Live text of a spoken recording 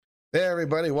Hey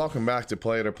everybody, welcome back to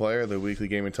Player to Player, the weekly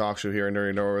gaming talk show here in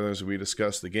Nerdy Northerners. We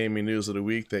discuss the gaming news of the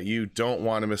week that you don't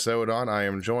want to miss out on. I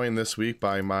am joined this week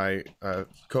by my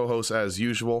co-hosts as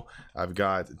usual. I've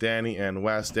got Danny and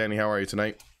Wes. Danny, how are you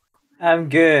tonight? I'm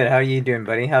good. How are you doing,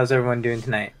 buddy? How's everyone doing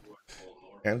tonight?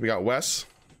 And we got Wes.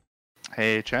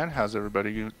 Hey, Chad. How's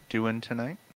everybody doing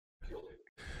tonight?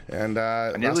 And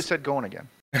I nearly said going again.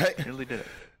 Hey. Nearly did it.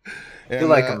 I feel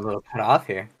like I'm a little cut off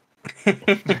here.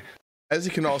 As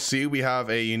you can all see, we have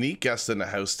a unique guest in the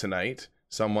house tonight.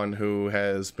 Someone who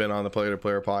has been on the Player to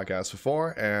Player podcast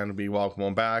before, and we welcome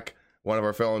him back. One of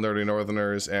our fellow Nerdy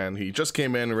Northerners, and he just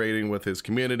came in raiding with his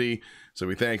community, so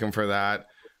we thank him for that.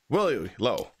 Willie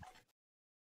Lowe.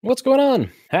 What's going on?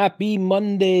 Happy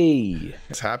Monday.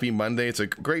 It's happy Monday. It's a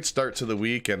great start to the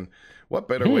week, and what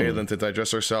better way than to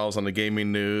digest ourselves on the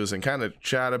gaming news and kind of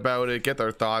chat about it, get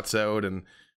our thoughts out. And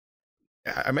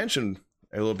I mentioned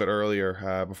a little bit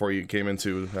earlier before you came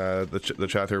into the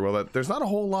chat here, Will, that there's not a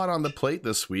whole lot on the plate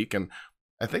this week, and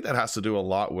I think that has to do a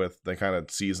lot with the kind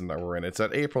of season that we're in. It's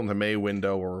that April to May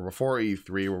window where we're before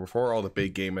E3, we're before all the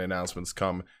big gaming announcements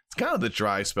come. It's kind of the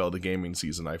dry spell of the gaming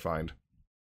season, I find.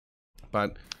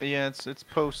 But yeah, it's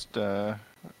post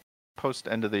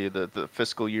end of the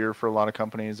fiscal year for a lot of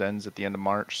companies. Ends at the end of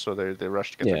March, so they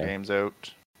rush to get their games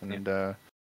out and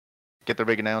get their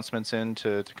big announcements in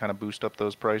to kind of boost up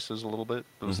those prices a little bit,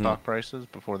 those stock prices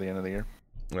before the end of the year.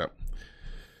 Yeah.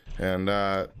 And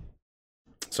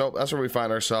so that's where we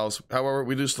find ourselves. However,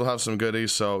 we do still have some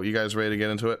goodies, so you guys ready to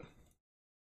get into it?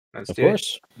 Let's Of do it.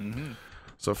 course. Mm-hmm.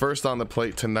 So first on the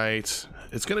plate tonight,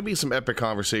 it's going to be some epic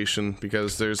conversation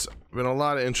because there's been a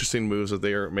lot of interesting moves that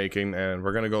they are making, and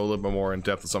we're going to go a little bit more in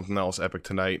depth with something else epic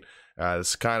tonight.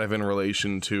 It's kind of in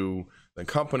relation to the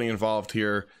company involved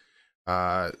here.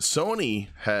 Sony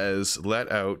has let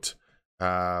out,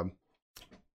 I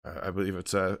believe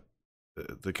it's the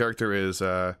character is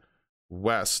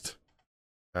West.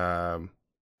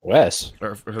 Wes.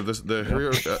 Sorry,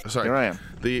 Here I am.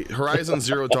 the Horizon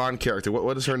Zero Dawn character.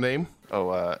 What is her name? Oh,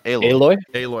 Aloy. Aloy?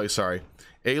 Aloy, sorry.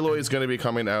 Aloy is going to be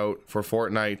coming out for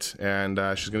Fortnite, and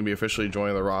she's going to be officially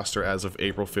joining the roster as of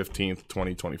April 15th,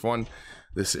 2021.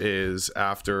 This is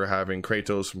after having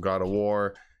Kratos from God of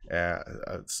War,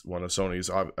 one of Sony's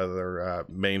other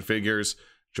main figures,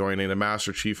 joining the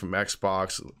Master Chief from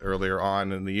Xbox earlier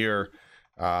on in the year.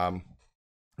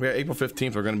 April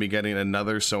 15th, we're going to be getting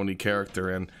another Sony character,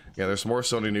 and there's more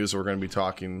Sony news that we're going to be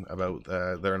talking about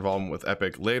their involvement with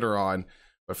Epic later on.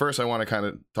 But first, I want to kind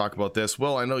of talk about this.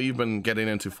 Will, I know you've been getting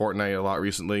into Fortnite a lot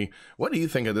recently. What do you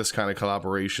think of this kind of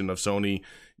collaboration of Sony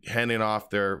handing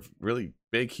off their really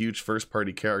big, huge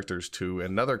first-party characters to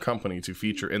another company to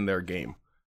feature in their game?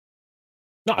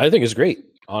 No, I think it's great.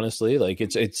 Honestly, like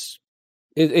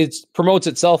it promotes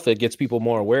itself. It gets people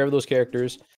more aware of those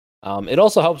characters. It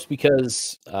also helps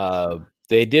because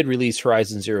they did release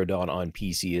Horizon Zero Dawn on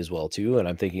PC as well too, and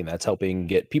I'm thinking that's helping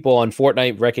get people on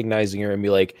Fortnite recognizing her and be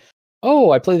like,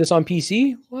 "Oh, I play this on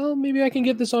PC. Well, maybe I can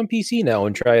get this on PC now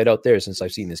and try it out there since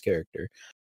I've seen this character."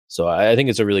 So I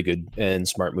think it's a really good and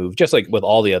smart move, just like with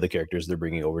all the other characters they're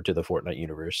bringing over to the Fortnite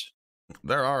universe.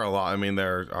 There are a lot. I mean,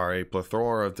 there are a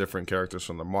plethora of different characters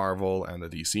from the Marvel and the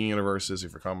DC universes.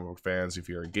 If you're comic book fans, if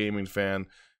you're a gaming fan,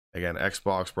 again,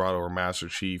 Xbox brought over Master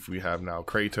Chief. We have now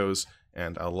Kratos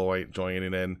and Aloy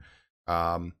joining in.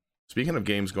 Speaking of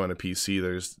games going to PC,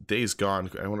 there's Days Gone.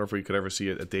 I wonder if we could ever see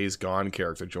a Days Gone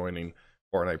character joining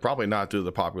Fortnite. Probably not due to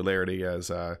the popularity, as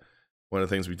one of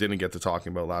the things we didn't get to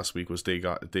talking about last week was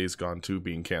Days Gone 2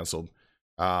 being canceled.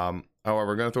 However,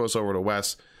 we're going to throw this over to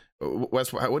Wes.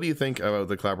 Wes, what do you think about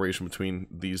the collaboration between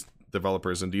these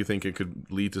developers, and do you think it could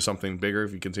lead to something bigger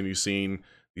if you continue seeing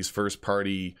these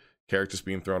first-party characters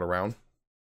being thrown around?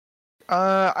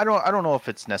 I don't know if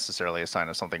it's necessarily a sign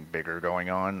of something bigger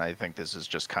going on. I think this is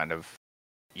just kind of,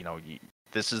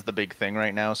 this is the big thing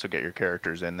right now. So get your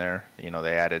characters in there.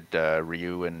 They added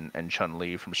Ryu and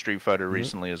Chun-Li from Street Fighter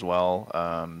recently as well.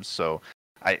 So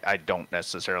I don't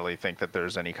necessarily think that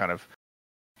there's any kind of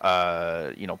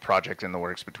project in the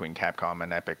works between Capcom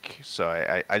and Epic. So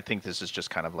I think this is just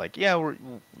kind of like,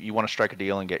 you want to strike a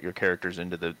deal and get your characters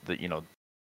into the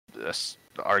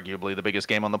arguably the biggest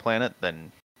game on the planet,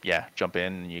 then jump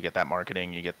in and you get that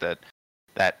marketing, you get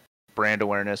that brand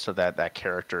awareness of that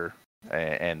character,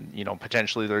 and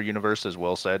potentially their universe, as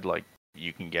Will said, like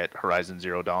you can get Horizon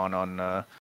Zero Dawn on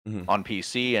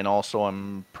PC, and also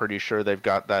I'm pretty sure they've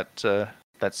got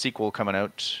that sequel coming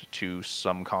out to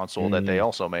some console that they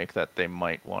also make that they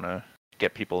might want to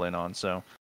get people in on. So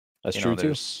that's true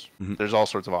too. There's all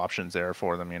sorts of options there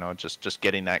for them. Just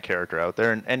getting that character out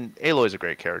there, and Aloy's a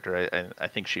great character. I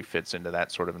think she fits into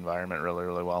that sort of environment really,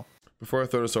 really well. before I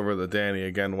throw this over to Danny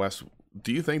again, Wes,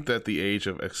 do you think that the age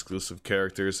of exclusive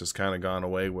characters has kind of gone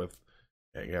away with?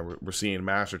 Again, we're seeing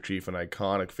Master Chief, an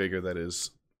iconic figure that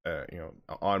is,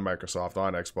 on Microsoft,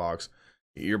 on Xbox.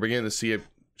 You're beginning to see it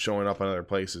showing up in other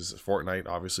places. Fortnite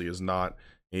obviously is not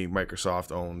a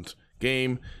Microsoft-owned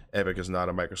game. Epic is not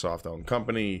a Microsoft-owned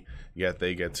company, yet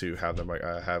they get to have them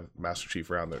have Master Chief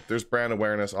around there. There's brand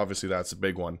awareness. Obviously, that's a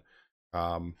big one.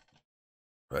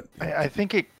 But I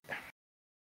think it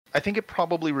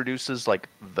probably reduces like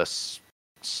the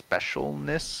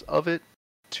specialness of it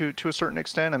to a certain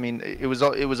extent. I mean, it was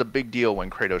a big deal when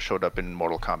Kratos showed up in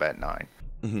Mortal Kombat 9.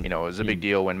 Mhm. You know, it was a big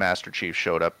deal when Master Chief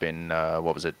showed up in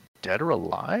what was it, Dead or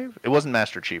Alive? It wasn't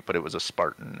Master Chief, but it was a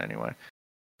Spartan anyway.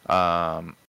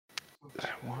 Was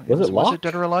it Locke?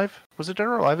 Dead or Alive? Was it Dead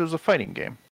or Alive? It was a fighting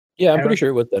game. Yeah, I'm pretty sure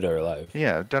it was Dead or Alive.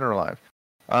 Yeah, Dead or Alive.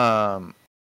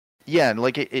 Yeah, and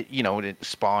like it it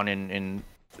Spawn in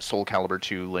Soul Calibur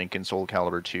 2, Link in Soul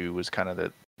Calibur 2 was kind of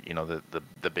the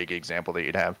big example that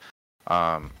you'd have.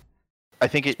 I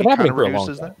think it kind of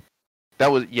reduces that.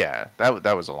 That was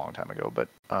that was a long time ago, but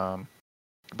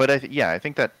I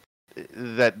think that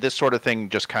this sort of thing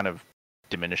just kind of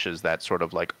diminishes that sort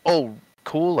of like, oh,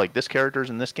 cool, like this character's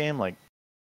in this game, like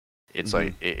it's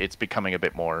like it's becoming a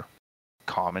bit more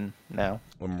common now.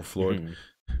 A little more fluid.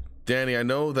 Danny, I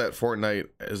know that Fortnite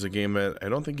is a game that I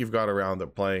don't think you've got around to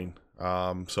playing.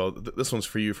 So this one's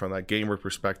for you from that gamer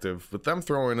perspective. With them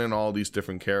throwing in all these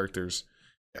different characters,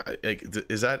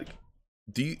 is that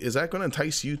going to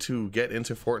entice you to get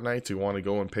into Fortnite, to want to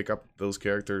go and pick up those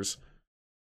characters?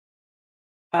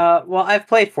 Well, I've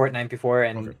played Fortnite before,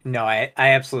 and Okay. no, I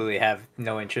absolutely have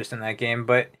no interest in that game.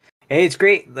 But hey, it's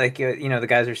great. Like the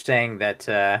guys are saying that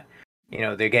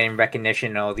they're getting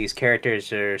recognition. All these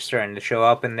characters are starting to show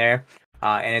up in there,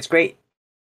 and it's great.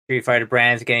 Street Fighter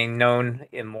brand's getting known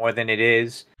more than it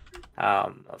is.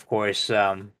 Of course,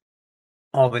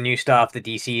 all the new stuff, the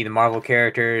DC, the Marvel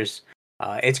characters.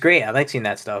 It's great. I like seeing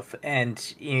that stuff.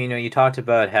 And you talked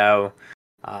about how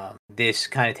this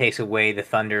kind of takes away the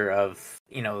thunder of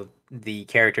the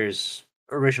characters'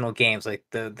 original games, like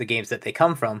the games that they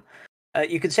come from.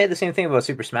 You could say the same thing about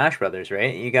Super Smash Brothers,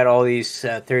 right? You got all these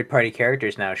third-party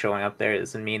characters now showing up there. It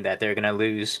doesn't mean that they're going to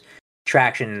lose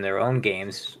traction in their own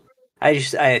games.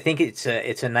 I think it's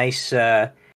a nice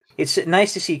it's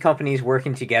nice to see companies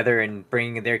working together and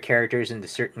bringing their characters into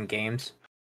certain games.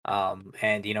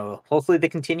 And hopefully they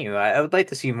continue. I would like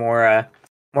to see more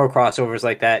crossovers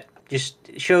like that.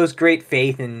 Just shows great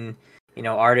faith in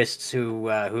artists who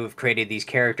have created these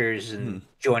characters and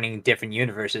joining different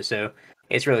universes. So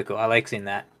it's really cool. I like seeing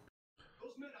that.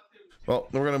 Well,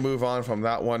 we're gonna move on from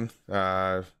that one.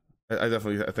 I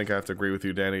think I have to agree with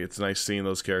you, Danny. It's nice seeing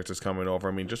those characters coming over.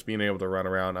 I mean, just being able to run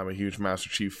around. I'm a huge Master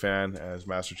Chief fan, as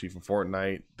Master Chief in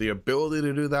Fortnite. The ability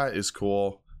to do that is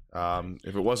cool.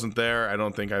 If it wasn't there, I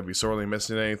don't think I'd be sorely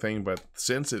missing anything. But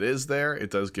since it is there,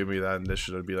 it does give me that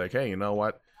initiative to be like, hey, you know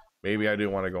what? Maybe I do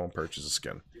want to go and purchase a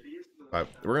skin. But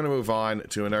we're going to move on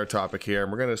to another topic here,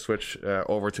 and we're going to switch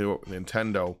over to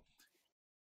Nintendo.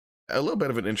 A little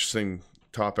bit of an interesting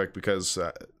topic, because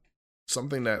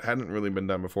something that hadn't really been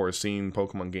done before is seeing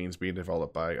Pokemon games being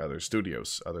developed by other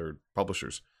studios, other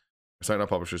publishers. Sorry, not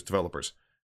publishers, developers.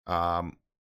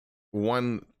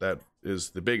 One that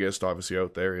is the biggest, obviously,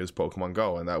 out there is Pokemon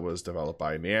Go, and that was developed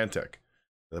by Niantic.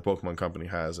 The Pokemon Company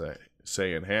has a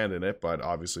say in hand in it, but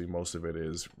obviously most of it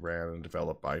is ran and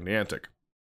developed by Niantic.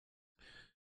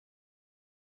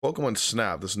 Pokemon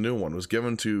Snap, this new one, was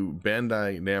given to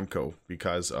Bandai Namco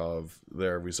because of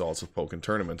their results of Pokken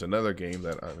Tournament. Another game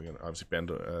that, obviously,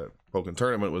 Pokken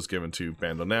Tournament was given to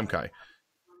Bandai Namco.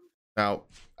 Now,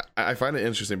 I find it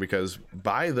interesting because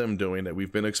by them doing it,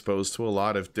 we've been exposed to a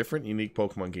lot of different unique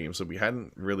Pokemon games that we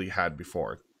hadn't really had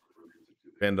before.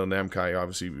 Bandai Namco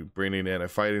obviously bringing in a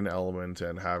fighting element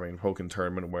and having Pokken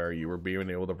Tournament where you were being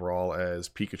able to brawl as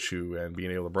Pikachu and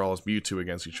being able to brawl as Mewtwo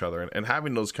against each other, and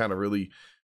having those kind of really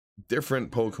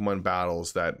different Pokemon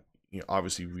battles that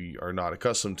obviously we are not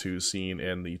accustomed to seeing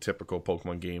in the typical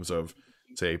Pokemon games of,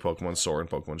 say, Pokemon Sword and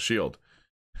Pokemon Shield.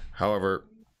 However,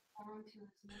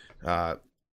 I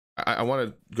want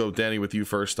to go, Danny, with you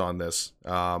first on this.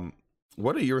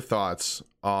 What are your thoughts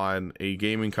on a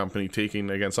gaming company taking,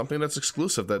 again, something that's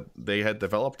exclusive that they had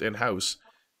developed in-house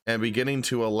and beginning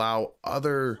to allow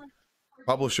other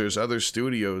publishers, other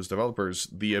studios, developers,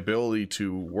 the ability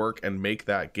to work and make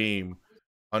that game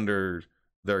under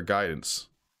their guidance?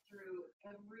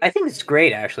 I think it's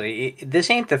great, actually. This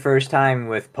ain't the first time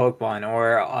with Pokemon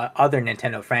or other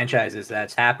Nintendo franchises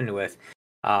that's happened with.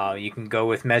 You can go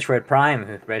with Metroid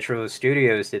Prime. Retro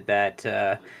Studios did that.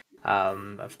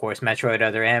 Of course, Metroid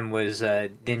Other M was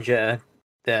Ninja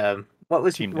the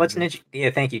Team what's Ninja. Ninja? Yeah,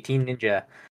 thank you, Team Ninja.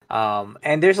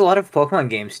 And there's a lot of Pokemon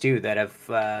games too that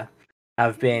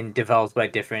have been developed by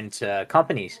different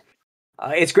companies.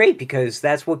 It's great because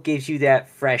that's what gives you that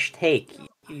fresh take.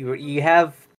 You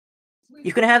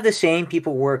can have the same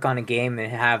people work on a game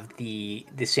and have the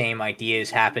same ideas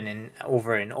happen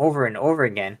over and over and over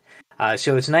again.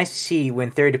 So it's nice to see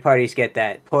when third parties get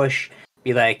that push,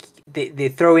 be like they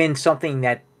throw in something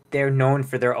that they're known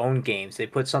for their own games. They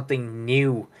put something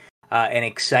new and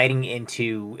exciting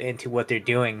into what they're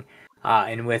doing.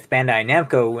 And with Bandai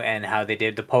Namco and how they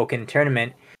did the Pokken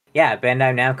tournament, yeah,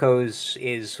 Bandai Namco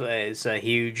is a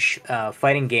huge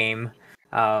fighting game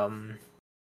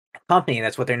company.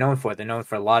 That's what they're known for. They're known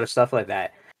for a lot of stuff like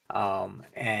that.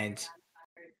 And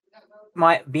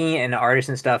my being an artist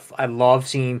and stuff, I love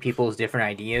seeing people's different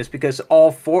ideas because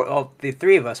the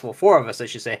three of us, well, four of us, I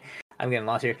should say. I'm getting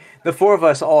lost here. The four of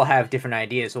us all have different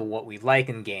ideas of what we like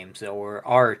in games or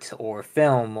art or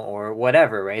film or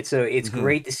whatever, right? So it's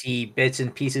great to see bits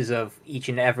and pieces of each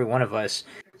and every one of us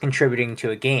contributing to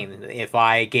a game. If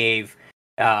I gave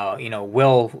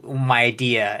Will my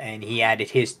idea and he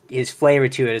added his flavor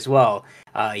to it as well.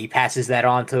 He passes that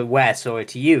on to Wes or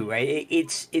to you, right?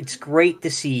 It's great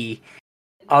to see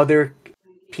other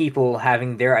people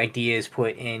having their ideas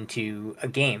put into a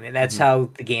game, and that's how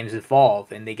the games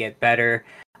evolve and they get better.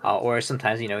 Or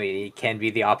sometimes it can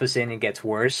be the opposite and it gets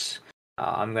worse.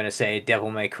 I'm gonna say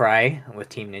Devil May Cry with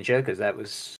Team Ninja because that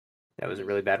was a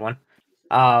really bad one.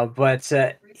 But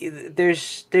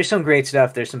there's some great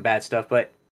stuff, there's some bad stuff,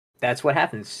 but that's what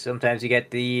happens. Sometimes you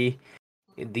get the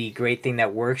great thing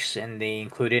that works and they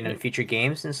include it in future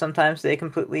games, and sometimes they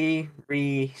completely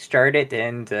restart it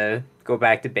and go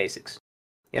back to basics.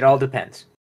 It all depends.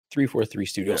 343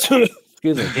 Studios.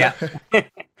 Excuse me. Yeah.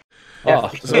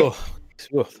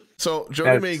 So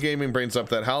Jody May Gaming brings up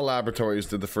that HAL Laboratories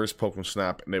did the first Pokemon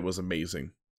Snap and it was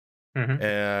amazing. Mm-hmm.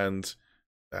 And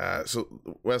so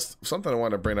Wes, something I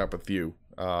want to bring up with you,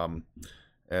 and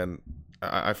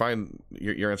I find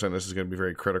your answer on this is going to be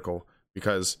very critical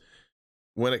because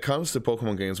when it comes to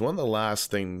Pokemon games, one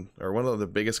of the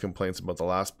biggest complaints about the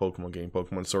last Pokemon game,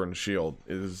 Pokemon Sword and Shield,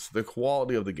 is the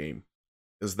quality of the game.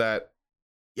 Is that,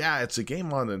 yeah, it's a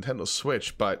game on Nintendo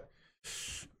Switch, but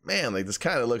man, like this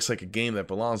kind of looks like a game that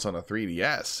belongs on a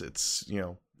 3DS. It's,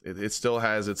 it still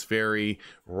has its very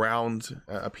round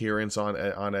appearance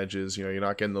on edges. You're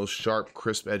not getting those sharp,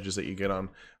 crisp edges that you get on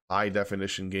high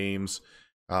definition games.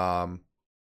 And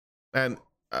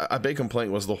a big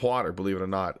complaint was the water, believe it or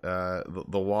not.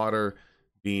 The water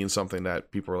being something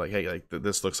that people were like, hey, like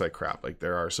this looks like crap. Like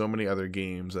there are so many other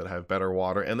games that have better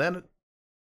water. And then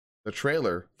the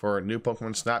trailer for a new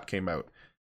Pokemon Snap came out,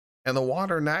 and the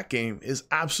water in that game is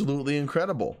absolutely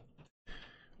incredible.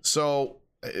 So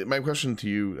my question to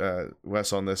you,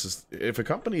 Wes, on this is, if a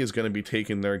company is going to be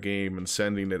taking their game and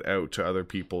sending it out to other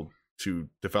people to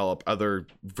develop other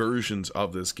versions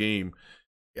of this game,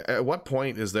 at what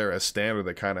point is there a standard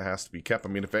that kind of has to be kept? I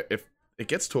mean, if it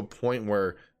gets to a point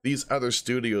where these other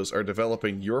studios are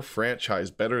developing your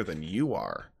franchise better than you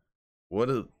are, what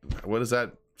does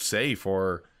that say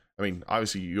for? I mean,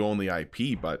 obviously you own the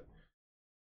IP, but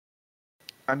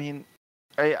I mean,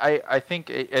 I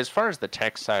think as far as the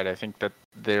tech side, I think that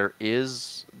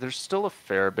there's still a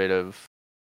fair bit of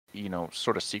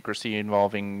sort of secrecy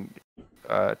involving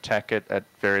tech at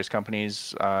various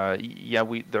companies. There's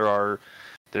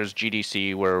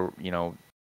GDC where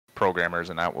programmers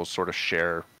and that will sort of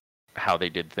share how they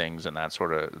did things and that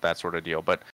sort of deal.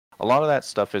 But a lot of that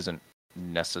stuff isn't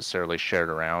necessarily shared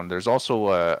around. There's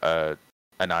also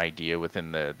an idea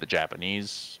within the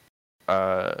Japanese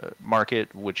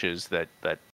market, which is that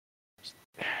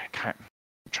kind of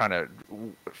trying to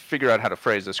figure out how to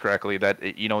phrase this correctly. That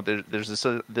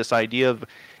there's this idea of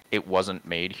it wasn't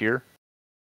made here,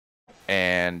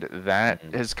 and that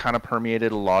has kind of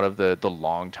permeated a lot of the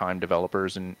longtime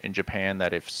developers in Japan.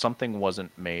 That if something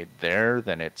wasn't made there,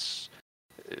 then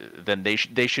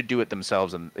they should do it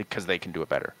themselves, and because they can do it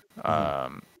better.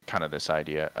 Kind of this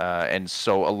idea, and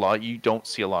so you don't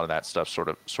see a lot of that stuff sort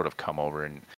of come over,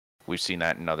 and we've seen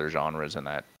that in other genres, and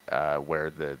that where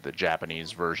the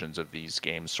Japanese versions of these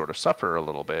games sort of suffer a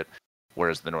little bit,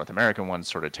 whereas the North American ones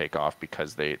sort of take off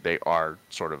because they are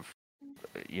sort of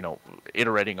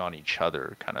iterating on each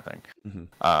other, kind of thing.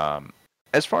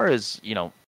 As far as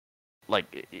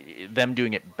like them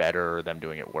doing it better or them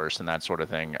doing it worse and that sort of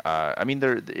thing, I mean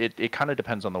it kind of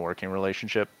depends on the working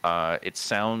relationship. It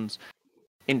sounds,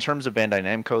 in terms of Bandai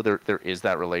Namco, there is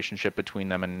that relationship between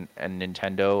them and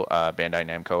Nintendo. Bandai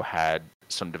Namco had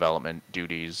some development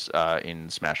duties in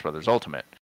Smash Bros. Ultimate.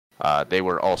 They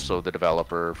were also the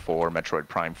developer for Metroid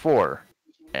Prime 4,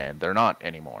 and they're not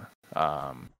anymore.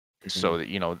 So that,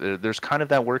 you know, there's kind of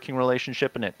that working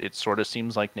relationship, and it sort of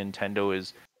seems like Nintendo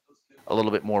is a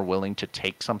little bit more willing to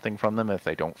take something from them if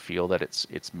they don't feel that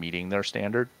it's meeting their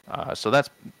standard. So that's,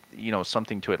 you know,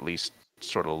 something to at least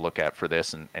sort of look at for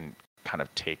this, and kind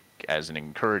of take as an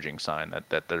encouraging sign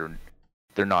that they're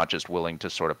not just willing to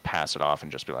sort of pass it off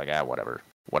and just be like, whatever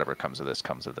comes of this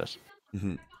comes of this.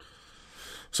 Mm-hmm.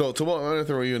 So I'm going to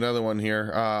throw you another one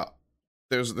here.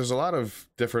 There's a lot of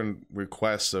different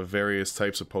requests of various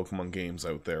types of Pokemon games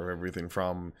out there. Everything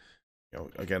from, you know,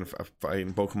 again,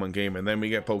 fighting Pokemon game, and then we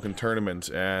get Pokemon Tournament,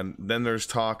 and then there's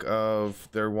talk of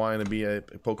there wanting to be a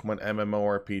Pokemon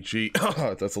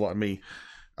MMORPG. That's a lot of me.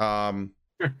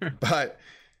 But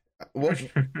what do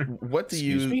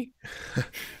Excuse you? me?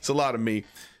 It's a lot of me.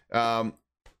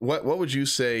 What would you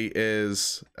say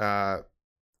is a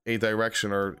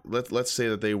direction, or let's say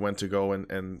that they went to go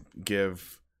and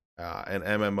give an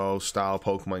MMO style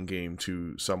Pokemon game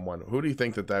to someone? Who do you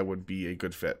think that would be a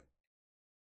good fit?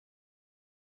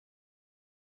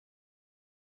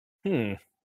 I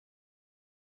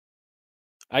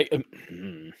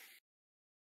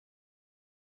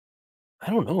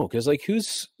don't know, because like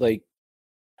who's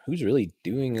really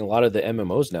doing a lot of the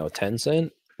MMOs now?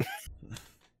 Tencent?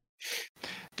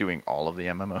 Doing all of the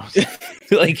MMOs.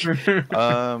 Like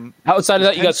outside of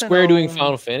that, you got Tencent Square doing own-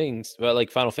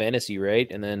 Final Fantasy, right?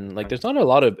 And then like there's not a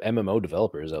lot of MMO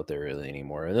developers out there really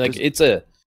anymore. And like Does- it's a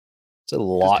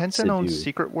lot Does to Tencent own do.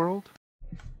 Secret World?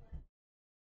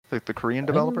 Like the Korean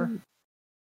developer?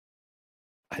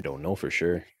 I don't know for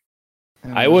sure.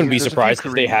 Yeah, I wouldn't be there's a few surprised if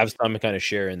they Korean- have some kind of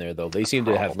share in there, though. They seem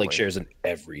to have like Probably. shares in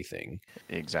everything.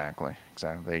 Exactly.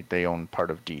 They own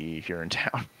part of DE here in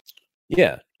town.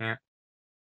 Yeah. Yeah.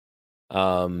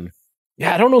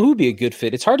 Yeah, I don't know who'd be a good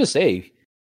fit. It's hard to say.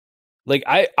 Like,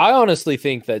 I honestly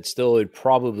think that still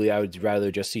I would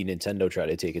rather just see Nintendo try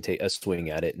to take a swing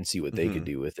at it and see what they could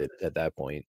do with it at that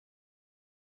point.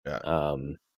 Yeah.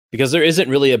 Because there isn't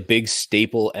really a big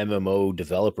staple MMO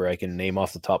developer I can name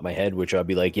off the top of my head, which I'd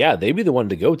be like, yeah, they'd be the one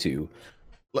to go to.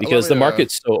 Because the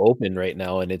market's so open right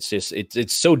now, and it's just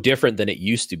it's so different than it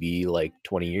used to be like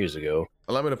 20 years ago.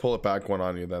 Allow me to pull it back one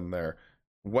on you then there.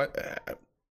 What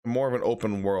more of an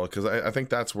open world? Because I think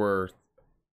that's where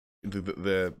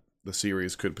the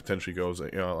series could potentially go. You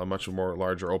know, a much more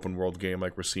larger open world game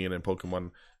like we're seeing in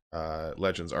Pokemon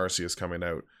Legends Arceus coming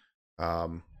out.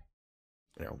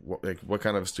 You know, what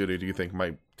kind of studio do you think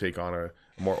might take on a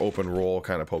more open role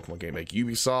kind of Pokemon game? Like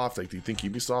Ubisoft? Like, do you think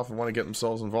Ubisoft would want to get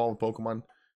themselves involved with Pokemon?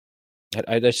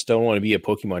 I just don't want to be a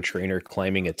Pokemon trainer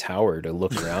climbing a tower to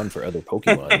look around for other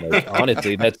Pokemon. Like,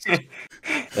 honestly, that's the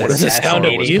sound of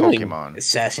Assassinating healing.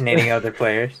 assassinating other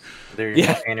players, other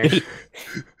Yeah. trainers.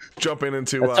 Jumping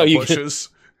into That's how you get- bushes.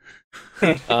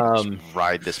 Just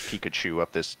ride this Pikachu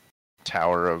up this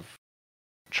tower of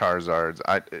Charizards.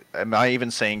 Am I even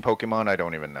saying Pokemon? I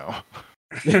don't even know.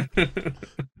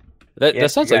 That Yeah,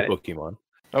 sounds you like got Pokemon.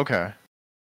 Okay.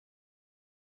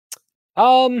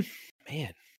 Man,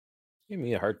 give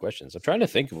me hard questions. I'm trying to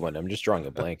think of one. I'm just drawing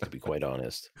a blank, to be quite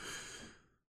honest.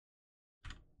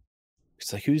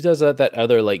 It's like, who does that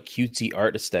other like cutesy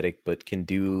art aesthetic, but can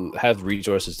have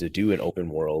resources to do an open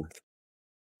world,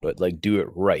 but like do it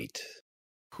right?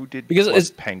 Who did Because Club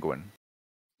it's- Penguin?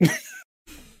 That's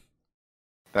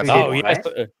Oh, the yeah. one.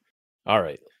 What? All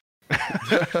right.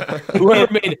 Whoever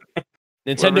Whoever made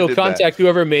Nintendo, did contact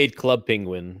whoever made Club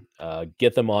Penguin.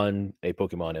 Get them on a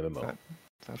Pokemon MMO.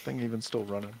 Is that thing even still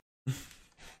running?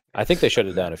 I think they shut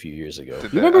it down a few years ago. Did You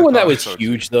they? remember I when that thought was so, too.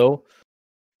 huge, though?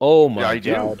 Oh my Yeah, I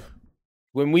do. god!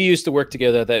 When we used to work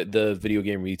together at the video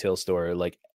game retail store,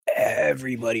 like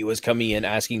everybody was coming in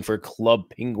asking for Club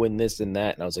Penguin, this and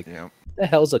that, and I was like, Yeah. "What the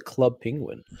hell's a Club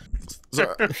Penguin?"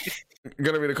 So, I'm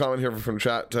gonna read a comment here from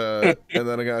chat, and then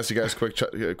I'm gonna ask you guys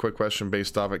a quick question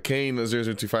based off it.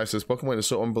 Kane0025 says Pokemon is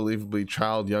so unbelievably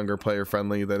younger player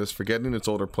friendly that it's forgetting its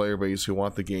older player base who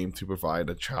want the game to provide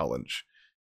a challenge.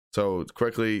 So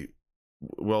quickly,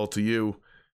 well, to you,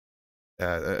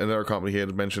 another company he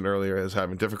had mentioned earlier is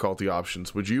having difficulty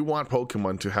options. Would you want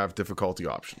Pokemon to have difficulty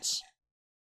options?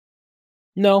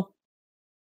 No,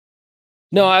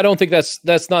 I don't think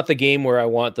that's not the game where I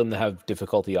want them to have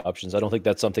difficulty options. I don't think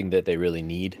that's something that they really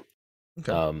need.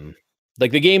 Okay.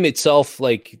 Like the game itself,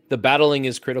 like the battling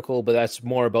is critical, but that's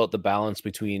more about the balance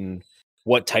between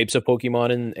what types of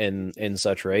Pokemon and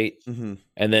such, right? Mm-hmm.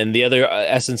 And then the other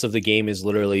essence of the game is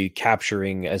literally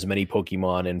capturing as many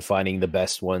Pokemon and finding the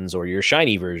best ones or your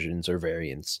shiny versions or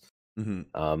variants.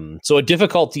 Mm-hmm. So a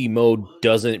difficulty mode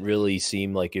doesn't really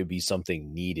seem like it would be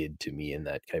something needed to me in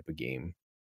that type of game.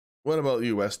 What about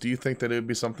you, Wes? Do you think that it would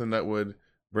be something that would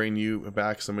bring you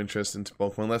back some interest into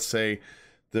Pokemon? Let's say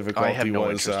difficulty I have no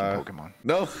was interest in Pokemon.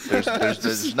 no.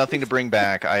 There's nothing to bring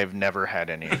back. I have never had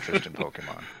any interest in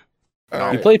Pokemon. All No.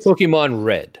 You right. played Pokemon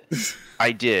Red.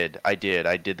 I did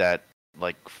that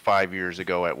like 5 years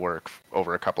ago at work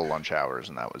over a couple lunch hours,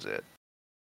 and that was it.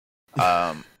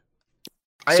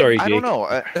 Sorry, I don't Jake.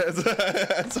 know.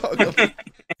 That's all good.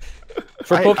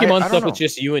 For I Pokemon don't stuff, know. it's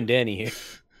just you and Danny here.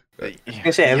 I was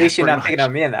gonna say, at least you're not picking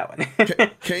on me on that one.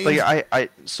 Kane, Like I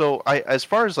as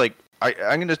far as like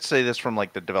I'm gonna say this from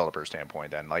like the developer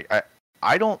standpoint. Then like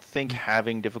I don't think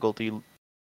having difficulty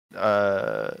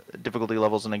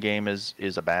levels in a game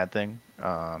is a bad thing.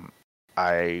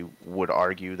 I would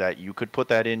argue that you could put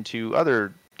that into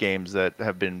other games that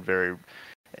have been very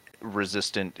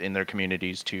resistant in their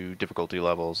communities to difficulty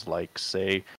levels, like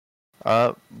say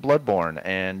Bloodborne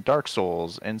and Dark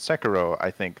Souls and Sekiro.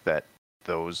 I think that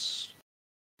those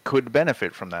could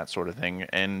benefit from that sort of thing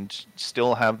and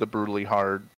still have the brutally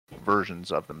hard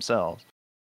versions of themselves.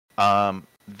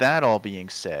 That all being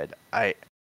said, at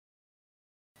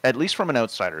least from an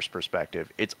outsider's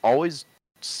perspective, it's always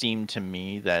seemed to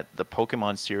me that the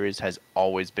Pokemon series has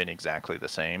always been exactly the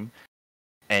same,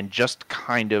 and just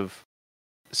kind of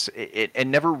it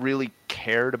never really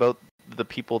cared about the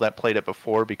people that played it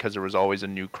before, because there was always a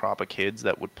new crop of kids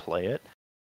that would play it.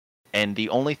 And the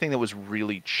only thing that was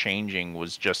really changing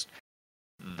was just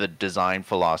the design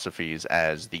philosophies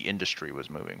as the industry was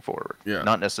moving forward. Yeah.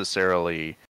 Not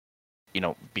necessarily,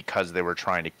 because they were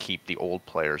trying to keep the old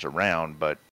players around,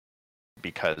 but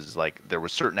because like there were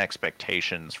certain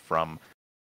expectations from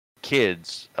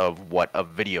kids of what a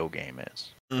video game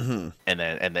is. Mm-hmm.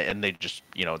 And they just,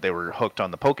 they were hooked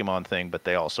on the Pokemon thing, but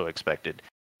they also expected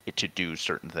it to do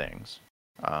certain things.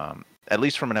 At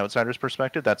least from an outsider's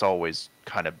perspective, that's always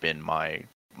kind of been my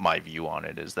view on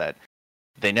it, is that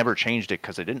they never changed it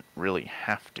because they didn't really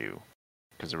have to,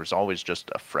 because there was always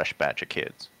just a fresh batch of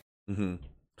kids. Mm-hmm.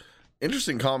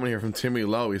 Interesting comment here from Timmy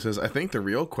Lowe. He says, I think the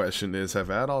real question is, have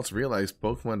adults realized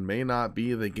Pokemon may not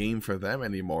be the game for them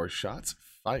anymore? Shots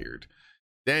fired.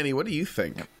 Danny, what do you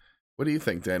think? What do you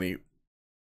think, Danny?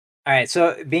 All right,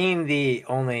 so being the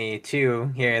only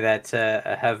two here that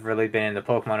have really been into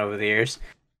Pokemon over the years,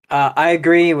 I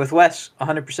agree with Wes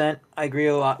 100%. I agree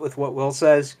a lot with what Will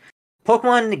says.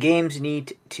 Pokemon games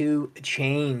need to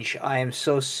change. I am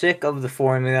so sick of the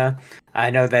formula. I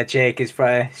know that Jake is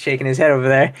probably shaking his head over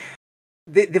there.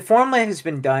 The formula has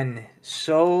been done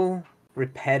so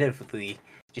repetitively,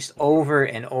 just over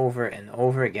and over and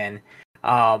over again.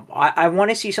 I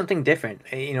want to see something different.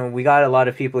 We got a lot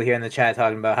of people here in the chat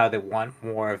talking about how they want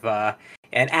more of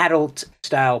an adult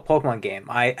style Pokemon game.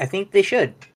 I think they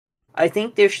should. I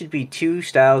think there should be two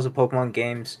styles of Pokemon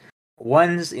games.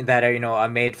 Ones that are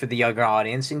made for the younger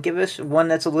audience, and give us one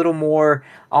that's a little more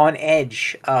on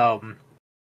edge.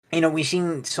 We've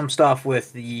seen some stuff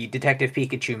with the Detective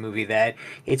Pikachu movie that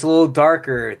it's a little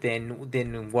darker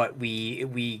than what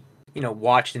we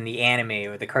watched in the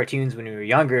anime or the cartoons when we were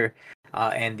younger,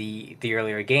 and the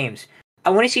earlier games. I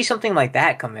want to see something like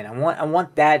that come in. I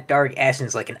want that dark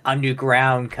essence, like an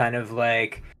underground kind of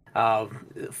like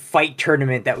fight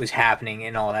tournament that was happening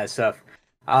and all that stuff.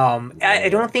 I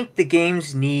don't think the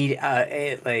games need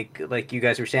like you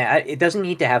guys were saying. It doesn't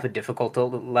need to have a difficulty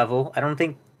level. I don't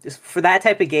think for that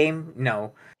type of game,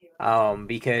 no,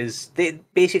 because they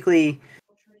basically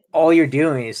all you're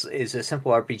doing is a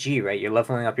simple RPG, right? You're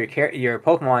leveling up your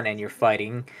Pokemon and you're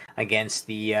fighting against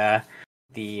the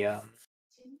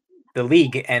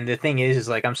league. And the thing is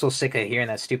like I'm so sick of hearing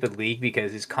that stupid league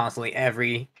because it's constantly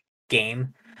every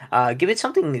game. Give it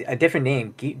a different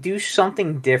name. Do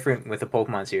something different with the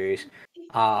Pokemon series.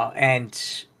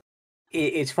 And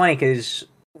it's funny because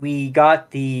we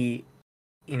got the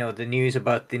news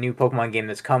about the new Pokemon game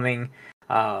that's coming,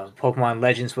 Pokemon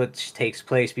Legends, which takes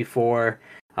place before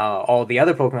all the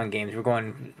other Pokemon games. We're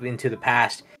going into the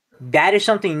past. That is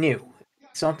something new.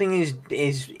 Something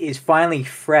is finally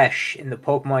fresh in the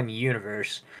Pokemon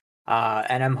universe.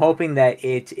 And I'm hoping that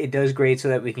it does great so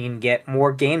that we can get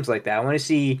more games like that. I want to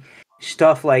see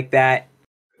stuff like that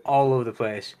all over the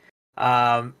place.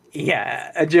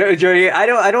 Jody,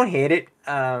 I don't hate it.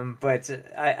 But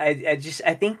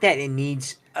I think that it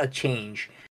needs a change.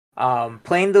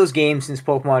 Playing those games since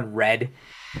Pokemon Red,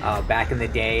 back in the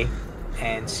day,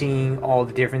 and seeing all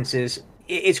the differences.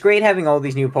 It's great having all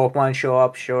these new Pokemon show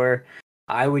up. Sure,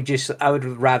 I would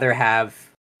rather have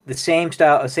the same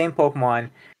style, the same Pokemon,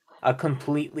 a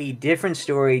completely different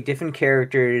story, different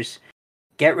characters.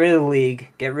 Get rid of the League,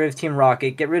 get rid of Team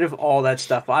Rocket, get rid of all that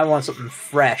stuff. I want something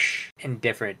fresh and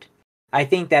different. I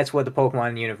think that's what the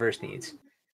Pokemon universe needs.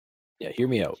 Yeah, hear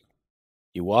me out.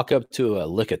 You walk up to a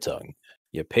Lickitung,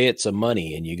 you pay it some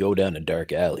money, and you go down a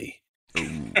dark alley.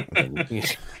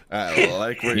 I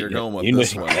like where you're going with You know-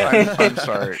 this one. I'm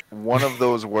sorry. One of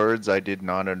those words I did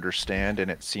not understand,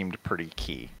 and it seemed pretty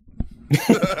key.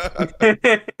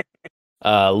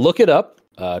 Look it up.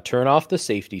 Turn off the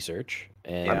safety search.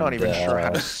 And, I'm not even sure how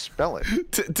to spell it.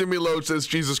 Timmy Loach says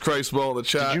Jesus Christ well in the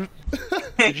chat.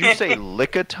 Did you say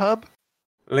lick-a-tub?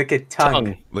 Lick a tongue.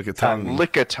 tongue. Look at tongue.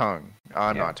 Lick-a-tongue.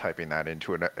 I'm Yeah. not typing that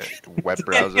into a web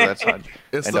browser. That's not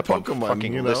It's end the up on Pokemon,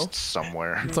 fucking you know. lists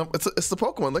somewhere. It's the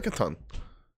Pokemon Lickitung.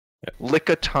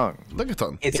 Lick-a-tongue.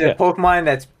 Lickitung. It's Yeah. a Pokemon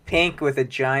that's pink with a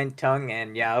giant tongue,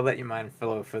 and yeah, I'll let you mind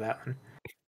follow for that one.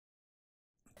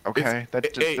 Okay, that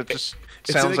in just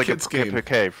a sounds like a kid's game.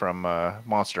 PK from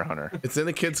Monster Hunter. It's in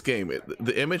a kid's game.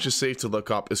 The image is safe to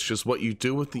look up. It's just what you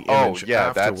do with the Oh, image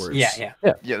yeah, that's- afterwards. Yeah.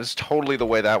 Yeah, that's totally the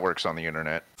way that works on the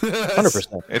internet.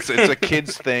 100%. It's a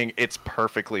kid's thing. It's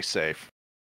perfectly safe.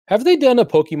 Have they done a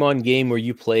Pokemon game where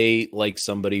you play like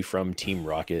somebody from Team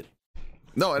Rocket?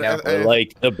 No, and, Yeah, and- Or, and-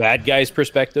 like the bad guy's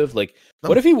perspective? Like,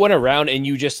 what if you went around and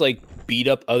you just like beat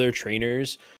up other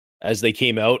trainers as they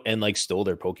came out and like stole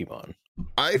their Pokemon?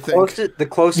 I think The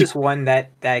closest one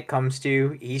that comes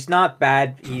to, he's not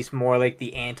bad. He's more like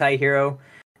the anti-hero,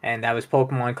 and that was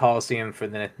Pokemon Coliseum for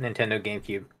the Nintendo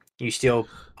GameCube. You steal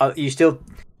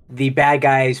the bad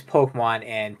guys' Pokemon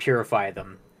and purify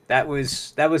them. That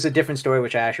was a different story,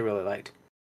 which I actually really liked.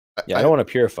 Yeah, I don't want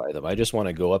to purify them. I just want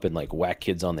to go up and like whack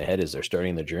kids on the head as they're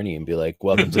starting the journey and be like,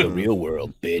 "Welcome to the real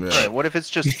world, bitch." Yeah. Alright, what if it's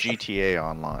just GTA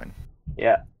Online?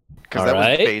 Yeah. Because that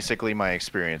Alright. was basically my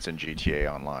experience in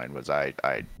GTA Online. Was I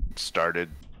started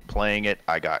playing it,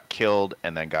 I got killed,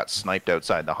 and then got sniped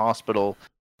outside the hospital.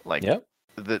 Like, Yep.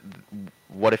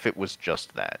 what if it was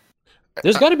just that?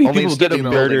 There's got to be Only people instead of getting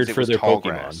buildings, murdered it for was their tall Pokemon,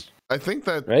 grass. I think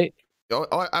that right?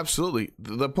 oh, absolutely.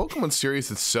 The Pokemon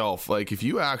series itself, like if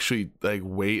you actually like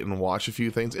wait and watch a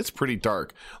few things, it's pretty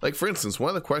dark. Like for instance, one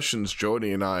of the questions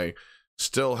Jody and I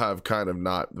still have kind of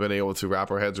not been able to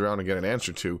wrap our heads around and get an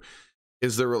answer to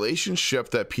is the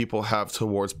relationship that people have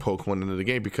towards Pokemon in the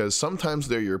game, because sometimes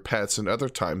they're your pets and other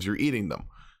times you're eating them.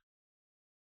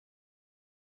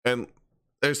 And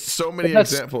there's so many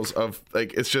that's- examples of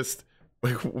like it's just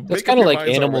like That's kind of like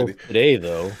animals today,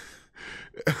 though.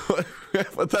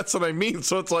 But that's what I mean.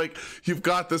 So it's like you've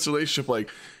got this relationship, like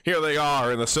here they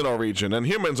are in the Sinnoh region, and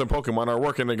humans and Pokemon are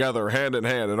working together hand in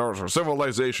hand in order for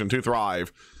civilization to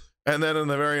thrive. And then in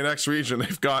the very next region,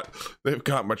 they've got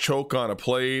Machoke on a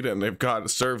plate, and they've got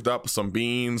served up some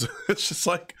beans. It's just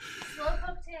like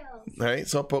Slowpoke tails. right,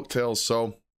 Slowpoke tails.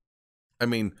 So, I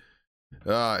mean,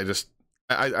 I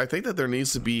think that there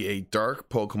needs to be a dark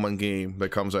Pokemon game that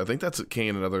comes out. I think that's what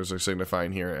Kane and others are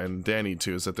signifying here, and Danny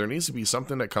too, is that there needs to be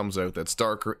something that comes out that's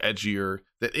darker, edgier,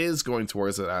 that is going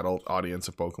towards an adult audience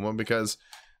of Pokemon, because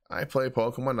I play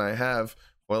Pokemon, I have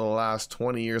for the last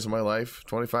 20 years of my life,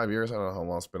 25 years, I don't know how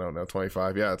long it's been out now,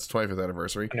 25, yeah, it's 25th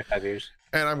anniversary, 25 years.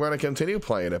 and I'm going to continue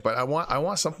playing it, but I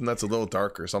want something that's a little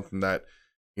darker, something that,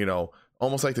 you know,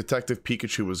 almost like Detective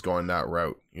Pikachu was going that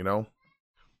route, you know?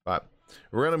 But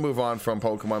we're going to move on from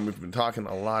Pokemon. We've been talking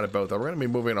a lot about that. We're going to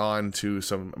be moving on to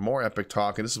some more Epic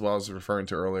talk, and this is what I was referring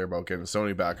to earlier about getting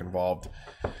Sony back involved.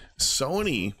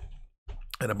 Sony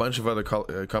and a bunch of other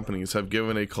companies have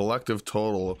given a collective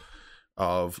total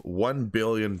of $1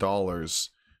 billion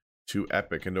to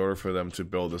Epic in order for them to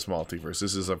build this multiverse.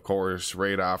 This is, of course,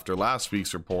 right after last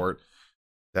week's report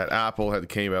that Apple had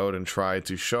came out and tried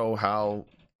to show how,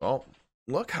 well,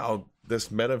 look how this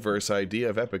metaverse idea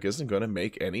of Epic isn't going to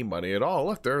make any money at all.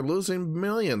 Look, they're losing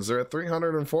millions. They're at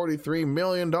 $343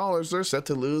 million. They're set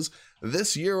to lose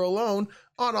this year alone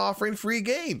on offering free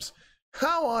games.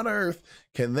 How on earth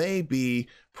can they be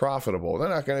profitable? They're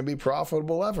not going to be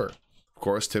profitable ever. Of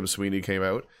course, Tim Sweeney came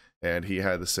out and he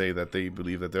had to say that they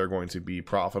believe that they're going to be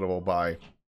profitable by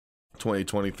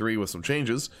 2023 with some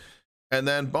changes. And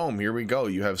then, boom, here we go.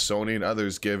 You have Sony and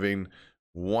others giving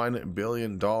 $1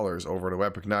 billion over to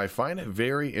Epic. Now, I find it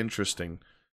very interesting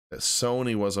that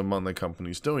Sony was among the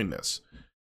companies doing this.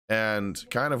 And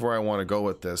kind of where I want to go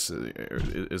with this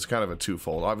is kind of a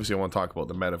twofold. Obviously, I want to talk about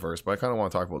the metaverse, but I kind of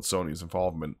want to talk about Sony's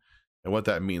involvement and what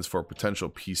that means for potential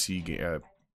PC game,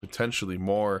 potentially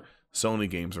more Sony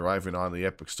games arriving on the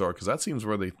Epic Store, because that seems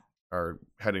where they are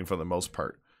heading for the most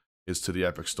part, is to the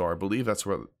Epic Store. I believe that's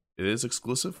where it is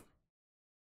exclusive,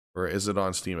 or is it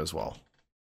on Steam as well?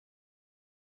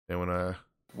 Anyone,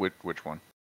 Which one?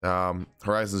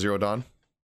 Horizon Zero Dawn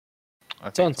I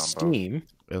It's on both. Steam.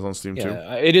 is on Steam too.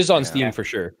 Yeah, it is on Yeah. Steam for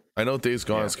sure. I know Days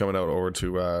Gone Yeah. is coming out over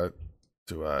to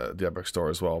the Epic Store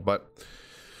as well. But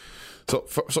so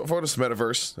for this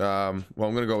metaverse, well,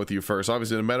 I'm going to go with you first.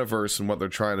 Obviously, the metaverse and what they're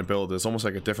trying to build is almost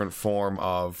like a different form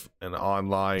of an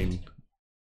online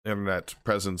internet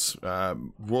presence.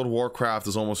 World of Warcraft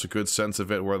is almost a good sense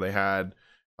of it, where they had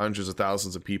hundreds of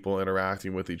thousands of people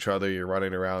interacting with each other. You're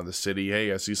running around the city.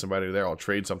 Hey, I see somebody there. I'll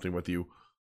trade something with you.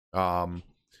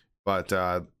 But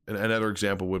another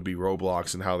example would be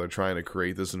Roblox and how they're trying to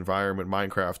create this environment.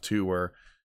 Minecraft too, where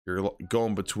you're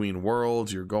going between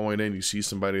worlds. You're going in. You see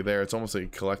somebody there. It's almost like a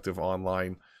collective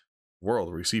online world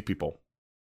where you see people.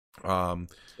 So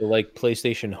like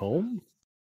PlayStation Home.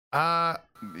 Yeah,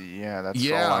 that's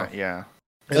Yeah. all yeah.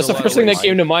 That's the first thing that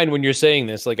came to mind when you're saying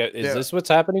this. Like, is this what's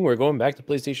happening? We're going back to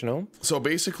PlayStation Home? So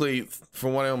basically,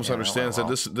 from what I almost understand, is that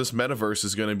this metaverse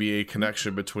is going to be a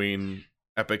connection between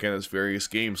Epic and its various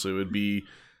games. So it would be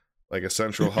like a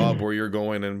central hub where you're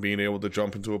going and being able to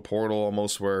jump into a portal,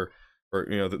 almost where, or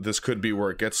you know, this could be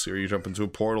where it gets to. You jump into a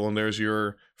portal and there's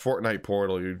your Fortnite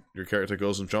portal. Your character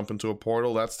goes and jump into a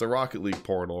portal. That's the Rocket League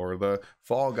portal or the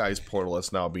Fall Guys portal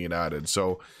that's now being added.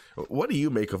 So what do you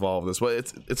make of all of this? Well,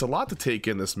 it's a lot to take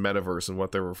in, this metaverse and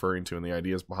what they're referring to and the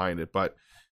ideas behind it, but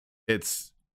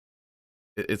it's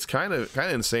kind of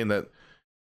insane that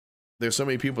there's so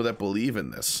many people that believe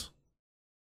in this.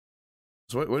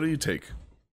 So what do you take?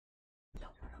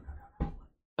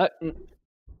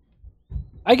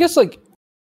 I guess, like,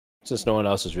 since no one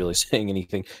else is really saying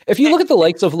anything, if you look at the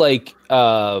likes of like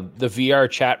the VR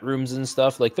chat rooms and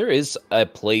stuff, like there is a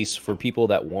place for people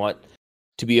that want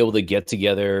to be able to get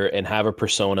together and have a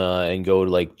persona and go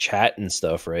to like chat and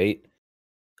stuff, right?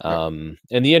 And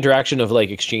the interaction of like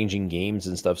exchanging games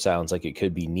and stuff sounds like it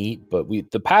could be neat, but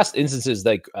the past instances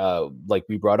like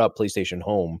we brought up PlayStation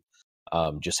Home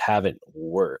just haven't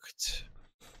worked.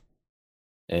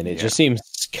 And it just seems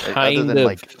kind other than of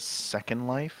like Second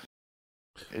Life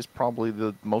is probably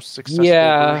the most successful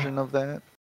version of that.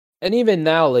 And even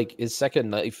now, like, is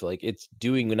Second Life, like, it's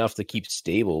doing enough to keep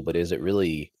stable, but is it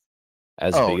really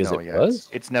as big as it was?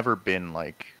 It's never been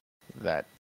like that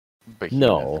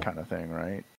behemoth kind of thing,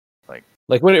 right?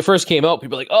 Like when it first came out,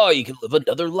 people were like, oh, you can live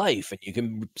another life and you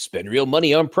can spend real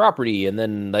money on property, and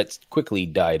then that's quickly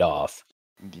died off.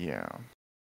 Yeah.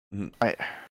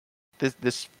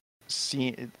 This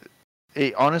scene,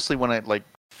 honestly, when I like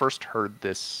first heard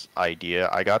this idea,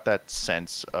 I got that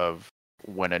sense of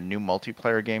when a new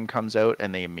multiplayer game comes out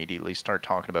and they immediately start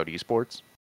talking about esports,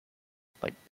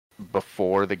 like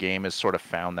before the game has sort of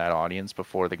found that audience,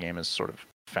 before the game has sort of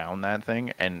found that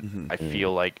thing. And I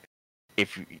feel like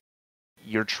if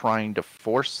you're trying to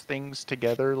force things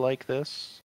together like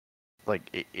this,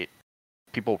 like it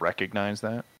people recognize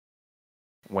that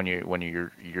when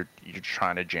you're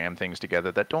trying to jam things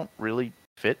together that don't really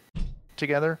fit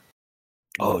together.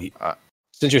 Oh,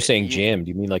 since you're saying jam, do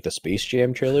you mean like the Space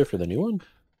Jam trailer for the new one?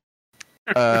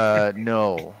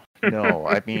 No.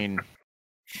 I mean,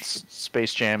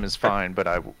 Space Jam is fine, but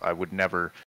I would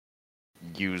never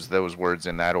use those words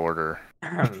in that order.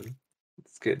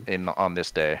 It's good. On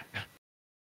this day.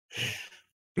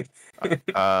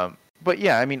 But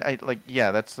yeah, I mean,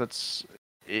 that's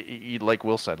like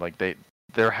Will said, like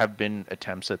there have been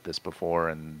attempts at this before,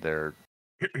 and they're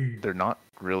not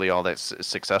really all that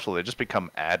successful. They just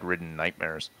become ad-ridden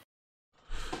nightmares.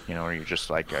 You know, where you're just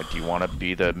like, do you want to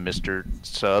be the Mr.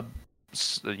 Sub,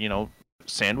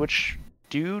 sandwich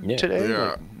dude today?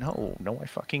 Yeah. Like, no, I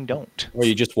fucking don't. Or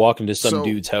you just walk into some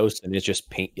dude's house and it's just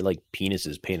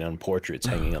penises painted on portraits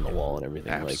hanging on the wall and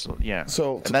everything. Absolutely, yeah.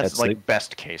 So, and that's like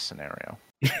best case scenario.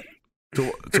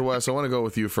 to Wes, I want to go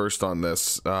with you first on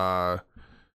this. So,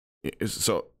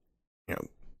 you know,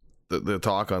 the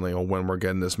talk on when we're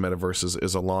getting this metaverse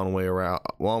is a long way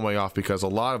off, because a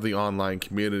lot of the online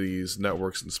communities,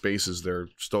 networks, and spaces, they're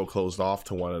still closed off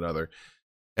to one another.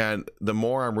 And the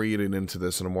more I'm reading into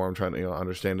this and the more I'm trying to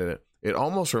understand it, it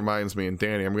almost reminds me, and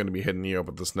Danny, I'm going to be hitting you up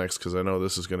with this next because I know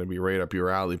this is going to be right up your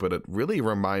alley, but it really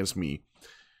reminds me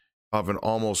of an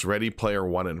almost Ready Player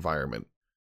One environment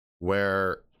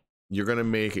where you're going to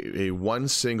make a one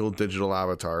single digital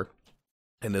avatar,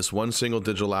 and this one single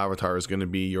digital avatar is going to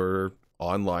be your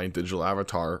online digital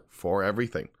avatar for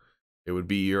everything. It would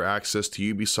be your access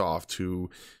to Ubisoft,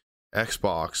 to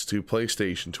Xbox, to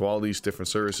PlayStation, to all these different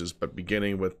services, but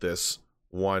beginning with this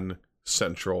one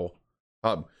central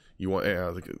hub. You want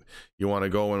to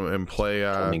go and play.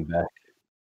 Coming back.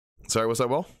 Sorry, what's that,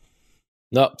 Will?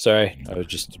 No, sorry. I was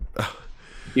just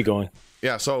keep going.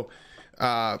 Yeah. So,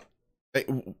 do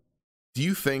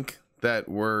you think that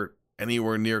we're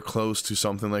anywhere near close to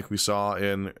something like we saw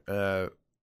in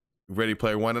Ready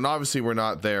Player One? And obviously, we're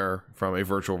not there from a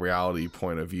virtual reality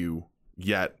point of view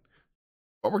yet,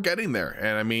 but we're getting there.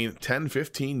 And I mean, 10,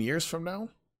 15 years from now?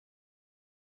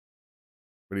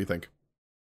 What do you think?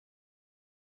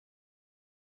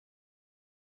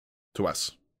 To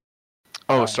us.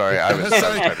 Oh, sorry. I was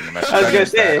typing a message. I was gonna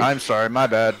missed that. say. I'm sorry. My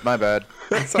bad.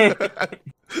 Sorry.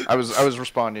 I was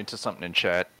responding to something in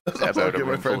chat about okay, a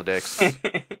my room full of friend.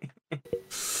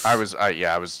 dicks. I was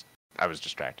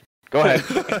distracted. Go ahead.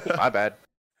 My bad.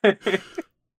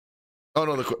 Oh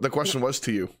no, the question was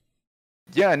to you.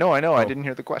 Yeah, no, I know. I Oh. didn't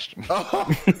hear the question. Oh.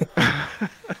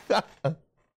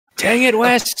 Dang it,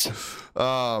 West!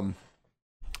 I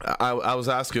was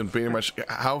asking pretty much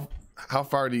how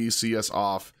far do you see us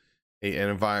off an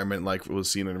environment like was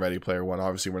seen in Ready Player One?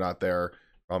 Obviously, we're not there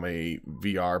from a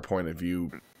VR point of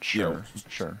view, Sure.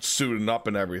 suiting up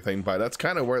and everything, but that's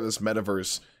kind of where this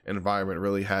metaverse environment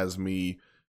really has me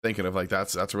thinking of. Like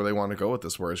that's where they want to go with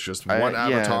this, where it's just one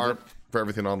avatar for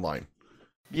everything online.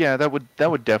 Yeah, that would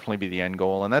definitely be the end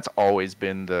goal, and that's always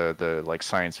been the like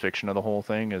science fiction of the whole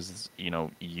thing. Is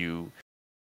you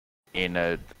in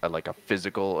a like a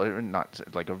physical, not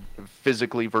like a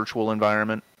physically virtual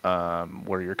environment,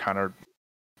 where you're kind of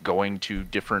going to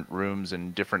different rooms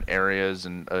and different areas,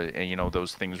 and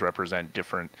those things represent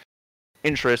different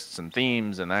interests and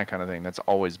themes and that kind of thing. That's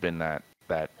always been that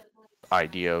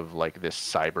idea of like this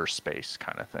cyberspace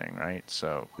kind of thing, right?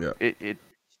 So Yeah. it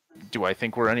do I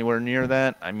think we're anywhere near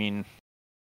that? I mean,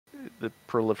 the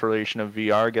proliferation of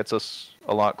VR gets us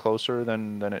a lot closer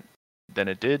than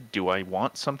it did. Do I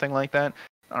want something like that?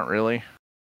 Not really.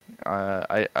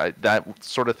 I that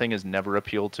sort of thing has never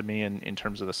appealed to me in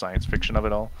terms of the science fiction of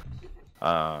it all.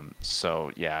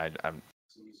 So yeah, I'm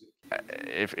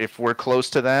if we're close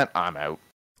to that, I'm out.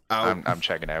 I'm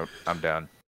checking out. I'm done.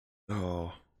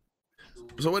 Oh.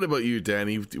 So what about you,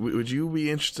 Danny? Would you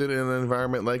be interested in an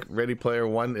environment like Ready Player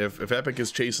One if Epic is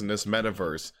chasing this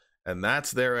metaverse and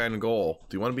that's their end goal?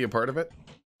 Do you want to be a part of it?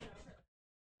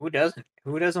 Who doesn't?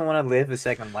 Who doesn't want to live a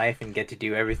second life and get to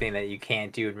do everything that you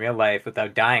can't do in real life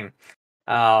without dying?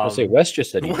 I'll say West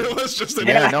just said he Well, did. let's just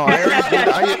Yeah, no, I already did.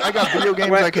 I got video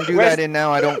games I can do that in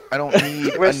now. I don't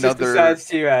need Wes just another decides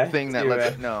to, thing that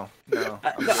lets no.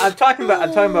 I'm talking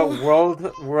about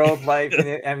world life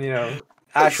and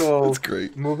actual That's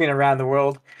great. moving around the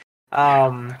world.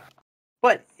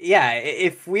 But yeah,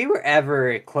 if we were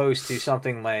ever close to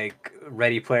something like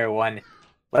Ready Player One,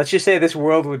 let's just say this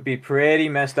world would be pretty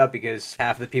messed up because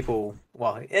half the people,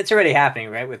 well, it's already happening,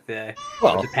 right, with the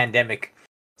pandemic.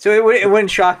 So it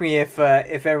wouldn't shock me if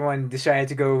everyone decided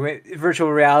to go with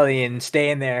virtual reality and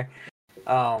stay in there.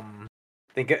 Hopefully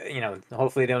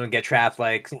they don't get trapped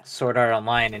like Sword Art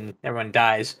Online and everyone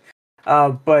dies.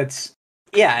 But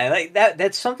yeah, like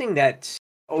that's something that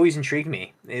always intrigued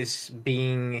me, is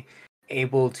being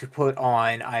able to put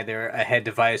on either a head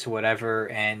device or whatever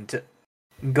and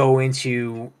go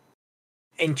into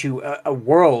a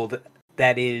world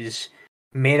that is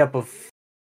made up of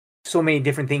so many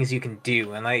different things you can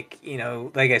do. And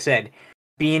like I said,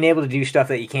 being able to do stuff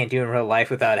that you can't do in real life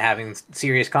without having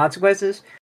serious consequences,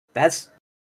 that's,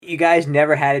 you guys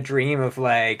never had a dream of,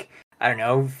 like, I don't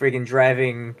know, friggin'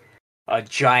 driving a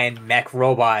giant mech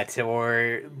robot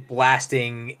or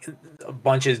blasting a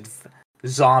bunch of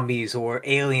zombies or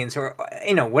aliens or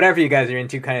whatever you guys are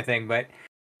into kind of thing. But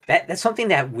that's something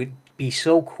that would be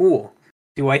so cool.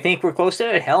 Do I think we're close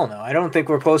to it? Hell no. I don't think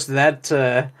we're close to that,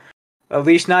 at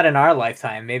least not in our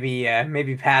lifetime. Maybe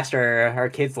past our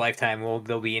kids' lifetime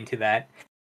they'll be into that.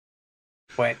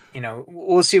 But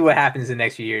we'll see what happens in the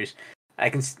next few years. I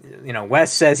can,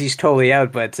 Wes says he's totally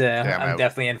out, but I'm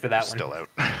definitely in for that one. Still out.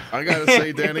 I gotta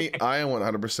say, Danny, I am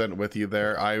 100% with you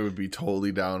there. I would be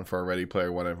totally down for a Ready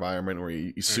Player One environment where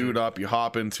you suit up, you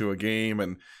hop into a game,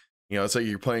 and it's like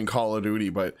you're playing Call of Duty,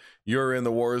 but you're in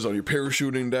the war zone. You're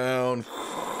parachuting down,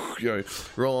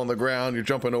 roll on the ground, you're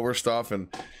jumping over stuff, and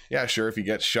yeah, sure, if you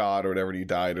get shot or whatever, you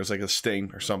die. There's like a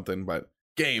sting or something, but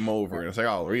game over. And it's like,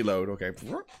 oh, reload, okay.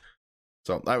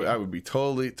 So I would be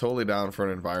totally down for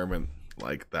an environment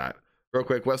like that. Real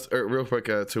quick,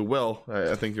 to Will.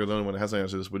 I think you're the only one that has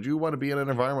answers this. Would you want to be in an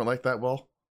environment like that, Will?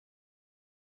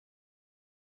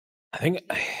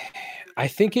 I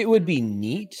think it would be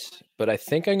neat, but I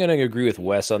think I'm going to agree with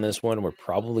Wes on this one. We're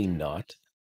probably not.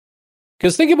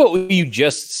 Because think about what you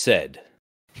just said.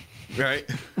 Right.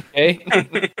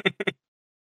 Okay.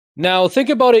 Now think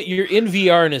about it. You're in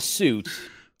VR in a suit.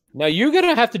 Now you're going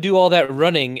to have to do all that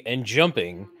running and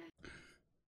jumping.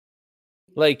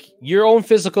 Like, your own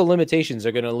physical limitations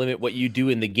are going to limit what you do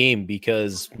in the game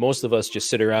because most of us just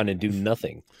sit around and do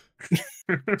nothing.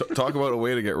 Talk about a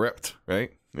way to get ripped, right?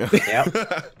 Yeah.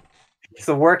 It's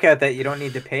the workout that you don't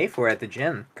need to pay for at the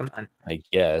gym. Come on. I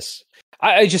guess.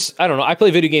 I don't know. I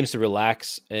play video games to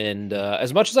relax. And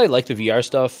as much as I like the VR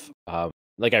stuff,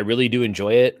 like, I really do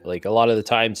enjoy it. Like, a lot of the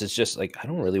times it's just like, I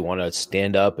don't really want to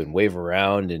stand up and wave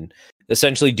around and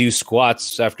essentially do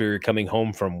squats after coming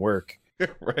home from work.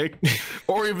 right?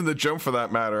 Or even the jump for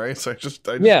that matter, right? So I just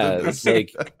Yeah, did it's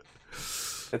this. like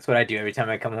That's what I do every time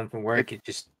I come home from work. You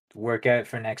just work out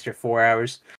for an extra 4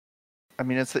 hours. I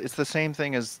mean, it's the same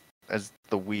thing as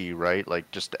the Wii, right? Like,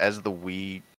 just as the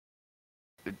Wii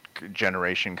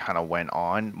generation kind of went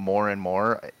on, more and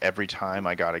more, every time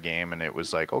I got a game and it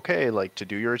was like, okay, like, to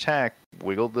do your attack,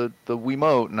 wiggle the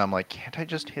Wiimote, and I'm like, can't I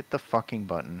just hit the fucking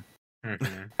button?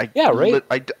 Mm-hmm.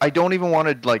 Right. I don't even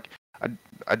want to, like,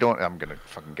 I don't, I'm gonna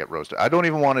fucking get roasted. I don't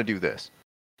even want to do this.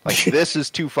 Like, this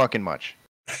is too fucking much.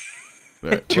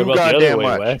 Right. Too what about the goddamn other way,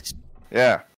 much. Wes?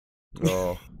 Yeah.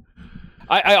 Oh,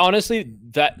 I honestly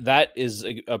that is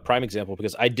a prime example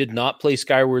because I did not play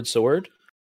Skyward Sword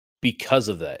because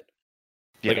of that.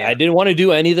 Like Yeah. I didn't want to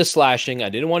do any of the slashing. I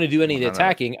didn't want to do any of the No.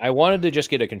 attacking. I wanted to just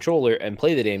get a controller and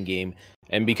play the damn game.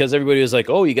 And because everybody was like,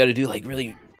 "Oh, you got to do like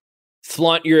really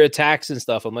flaunt your attacks and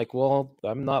stuff," I'm like, "Well,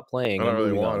 I'm not playing. I don't I'm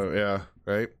really moving want on." to. Yeah,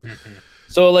 right. Mm-hmm.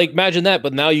 So like, imagine that.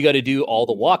 But now you got to do all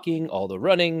the walking, all the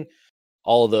running,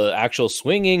 all the actual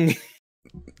swinging.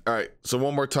 All right, so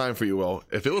one more time for you, Will.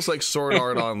 If it was like Sword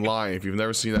Art Online, if you've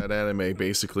never seen that anime,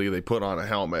 basically they put on a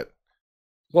helmet.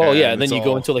 Well, And yeah, and then it's you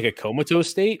go all- into like a comatose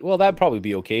state. Well, that'd probably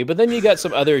be okay. But then you got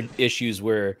some other issues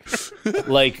where,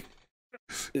 like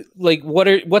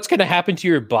what's going to happen to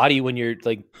your body when you're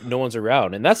like no one's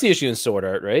around, and that's the issue in Sword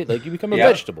Art, right? Like you become a Yeah.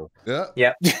 vegetable. Yeah.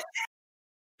 Yep.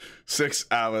 6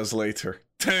 hours later.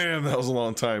 Damn, that was a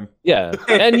long time. Yeah,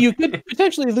 and you could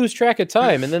potentially lose track of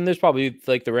time, and then there's probably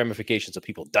like the ramifications of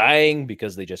people dying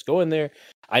because they just go in there.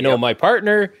 I know Yep. my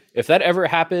partner, if that ever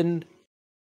happened,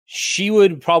 she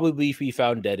would probably be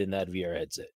found dead in that VR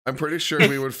headset. I'm pretty sure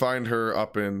we would find her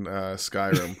up in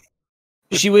Skyrim.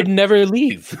 She would never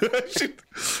leave, She-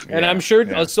 and Yeah, I'm sure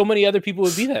yeah. so many other people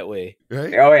would be that way.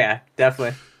 right? Oh yeah,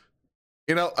 definitely.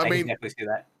 You know, I I mean, can definitely see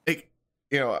that.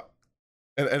 you know,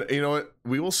 and you know what?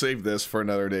 We will save this for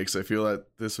another day because I feel that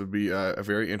this would be a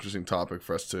very interesting topic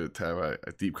for us to have a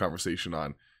deep conversation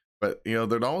on. But you know,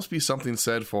 there'd almost be something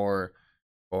said for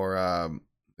you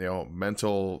know,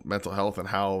 mental health and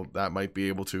how that might be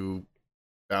able to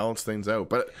balance things out.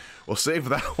 But we'll save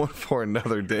that one for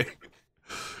another day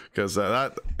because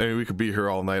that I mean, we could be here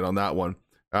all night on that one.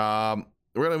 We're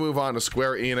gonna move on to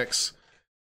Square Enix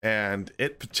and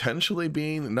it potentially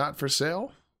being not for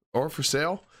sale or for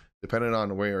sale, depending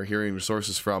on where you're hearing your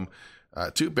sources from.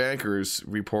 2 bankers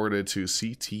reported to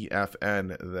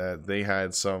CTFN that they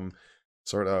had some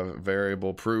sort of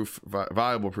viable proof,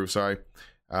 that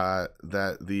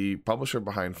the publisher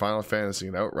behind Final Fantasy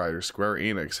and Outriders, Square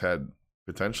Enix, had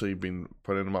potentially been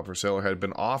putting them up for sale or had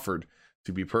been offered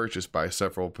to be purchased by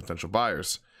several potential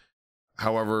buyers.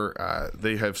 However,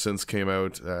 they have since came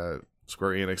out.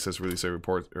 Square Enix has released a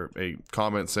report or a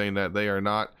comment saying that they are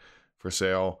not for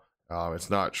sale. It's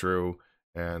not true,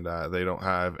 and they don't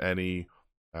have any.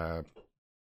 It's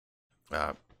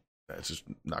just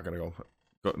not going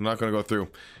to go through.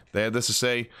 They had this to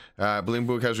say.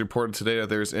 Bloomberg has reported today that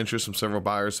there is interest from several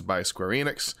buyers to buy Square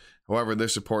Enix. However,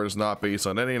 this report is not based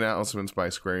on any announcements by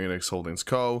Square Enix Holdings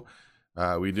Co.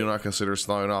 We do not consider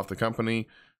selling off the company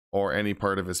or any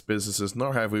part of its businesses,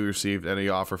 nor have we received any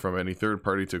offer from any third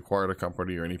party to acquire the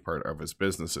company or any part of its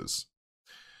businesses.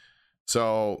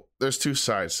 So there's 2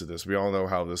 sides to this. We all know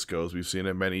how this goes. We've seen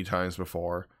it many times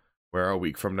before, where a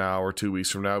week from now or 2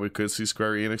 weeks from now, we could see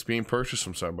Square Enix being purchased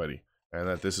from somebody. And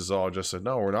that this is all just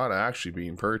no, we're not actually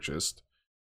being purchased.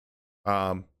 Wes,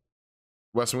 I'm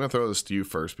going to throw this to you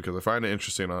first because I find it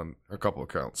interesting on a couple of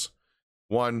counts.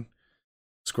 One,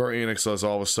 Square Enix does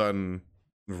all of a sudden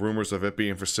rumors of it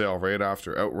being for sale right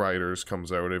after Outriders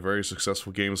comes out, a very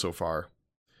successful game so far,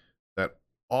 that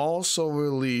also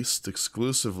released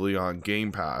exclusively on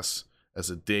Game Pass as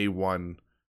a day one,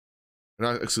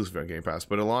 not exclusively on Game Pass,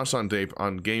 but it launched on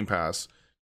Game Pass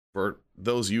for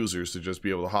those users to just be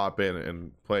able to hop in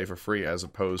and play for free, as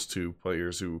opposed to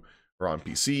players who are on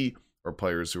PC or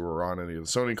players who are on any of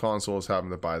the Sony consoles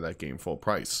having to buy that game full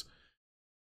price.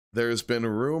 There's been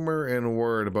rumor and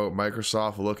word about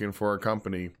Microsoft looking for a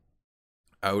company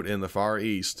out in the Far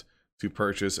East to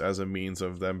purchase as a means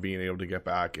of them being able to get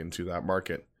back into that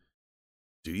market.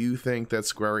 Do you think that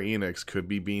Square Enix could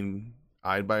be being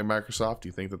eyed by Microsoft? Do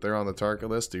you think that they're on the target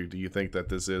list? Or do you think that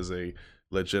this is a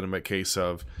legitimate case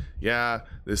of, yeah,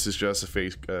 this is just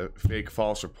a fake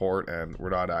false report and we're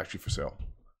not actually for sale?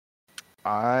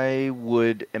 I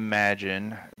would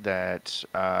imagine that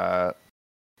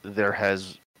there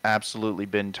has absolutely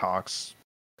been talks,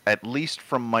 at least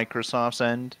from Microsoft's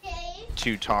end,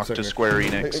 to talk to Square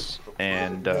Enix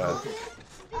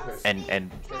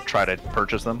and try to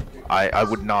purchase them. I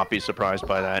would not be surprised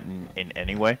by that in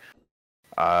any way.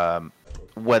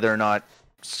 Whether or not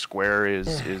Square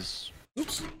is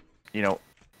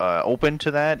open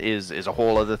to that is a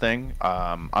whole other thing.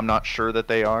 I'm not sure that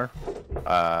they are.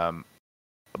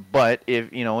 But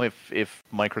if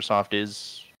Microsoft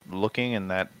is looking and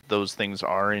that those things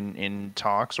are in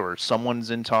talks, or someone's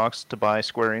in talks to buy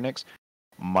Square Enix,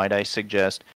 might I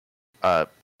suggest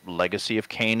Legacy of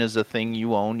Kain is a thing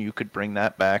you own, you could bring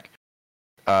that back.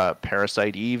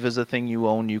 Parasite Eve is a thing you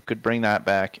own, you could bring that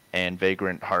back. And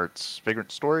Vagrant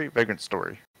Story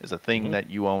is a thing that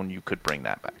you own, you could bring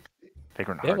that back.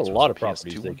 Vagrant They have a Hearts was lot of PS2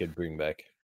 properties they one. could bring back.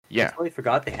 Yeah, I totally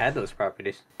forgot they had those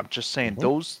properties. I'm just saying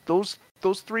those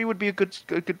three would be a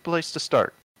good place to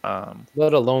start.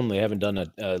 Let alone they haven't done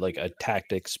a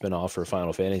tactics spin-off for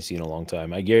Final Fantasy in a long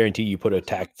time. I guarantee you put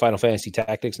a Final Fantasy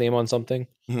Tactics name on something,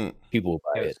 people will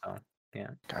buy it. So, yeah.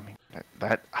 I mean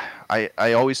that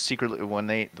I always secretly when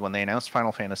they announced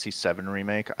Final Fantasy VII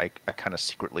remake, I kind of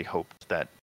secretly hoped that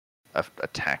a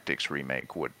Tactics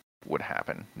remake would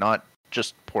happen, not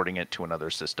just porting it to another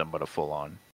system, but a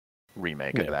full-on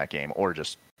remake of that game, or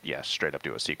just straight up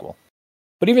do a sequel.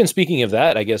 But even speaking of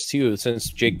that, I guess too,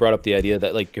 since Jake brought up the idea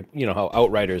that how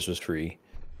Outriders was free,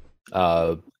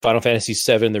 Final Fantasy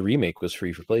VII the remake was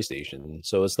free for PlayStation,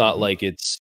 so it's not like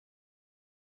it's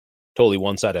totally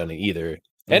one sided on it either.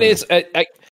 And it's I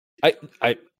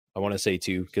want to say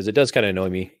too, because it does kind of annoy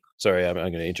me. Sorry, I'm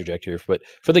going to interject here, but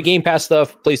for the Game Pass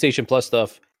stuff, PlayStation Plus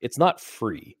stuff, it's not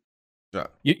free. Yeah.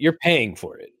 You're paying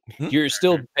for it. You're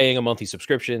still paying a monthly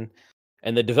subscription.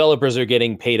 And the developers are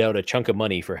getting paid out a chunk of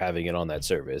money for having it on that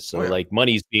service. So,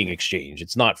 money's being exchanged.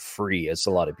 It's not free, as a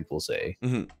lot of people say.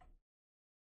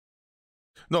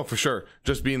 No, for sure.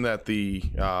 Just being that the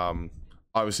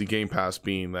obviously Game Pass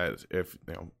being that if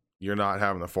you're not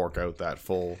having to fork out that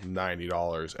full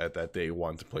 $90 at that day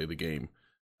one to play the game,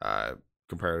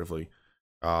 comparatively.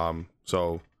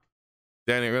 So,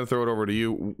 Danny, I'm going to throw it over to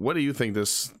you. What do you think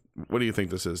this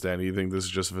is, Danny? Do you think this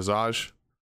is just Visage?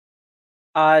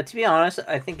 To be honest,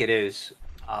 I think it is.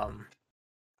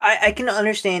 I can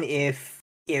understand if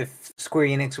Square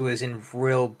Enix was in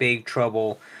real big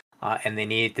trouble and they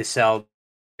needed to sell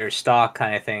their stock,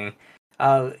 kind of thing.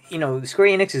 Square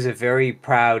Enix is a very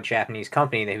proud Japanese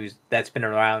company that's been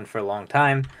around for a long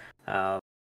time,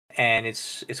 and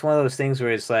it's one of those things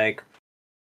where it's like,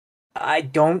 I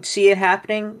don't see it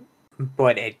happening,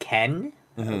 but it can.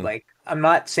 I'm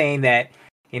not saying that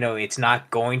it's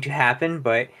not going to happen,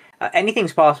 but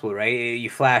anything's possible, right? You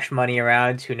flash money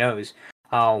around, who knows?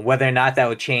 Whether or not that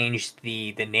would change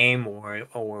the name or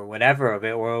whatever of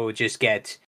it, or it would just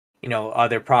get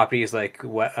other properties like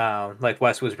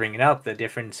Wes was bringing up, the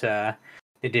different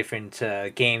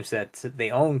games that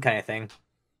they own, kind of thing.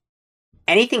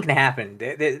 Anything can happen.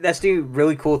 That's the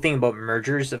really cool thing about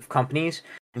mergers of companies,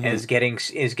 is getting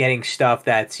stuff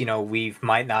that's we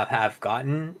might not have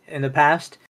gotten in the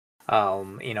past.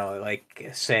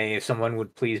 Like say if someone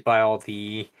would please buy all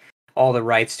the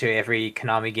rights to every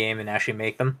Konami game and actually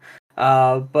make them,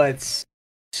 but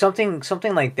something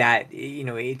like that,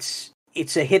 it's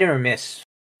a hit or miss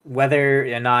whether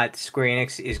or not Square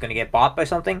Enix is going to get bought by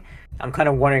something. I'm kind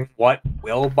of wondering what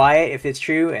will buy it if it's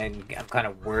true, and I'm kind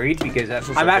of worried because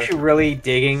I'm actually really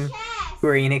digging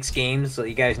Square Enix games. So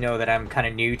you guys know that I'm kind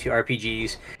of new to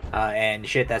RPGs and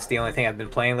shit. That's the only thing I've been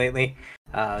playing lately.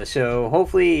 So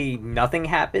hopefully nothing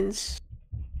happens,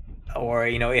 or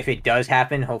if it does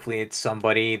happen, hopefully it's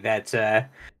somebody that's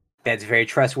very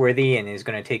trustworthy and is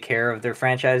going to take care of their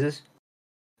franchises.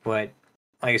 But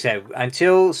like I said,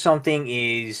 until something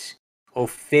is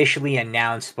officially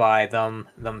announced by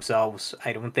themselves,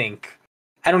 I don't think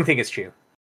it's true.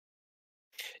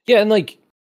 Yeah, and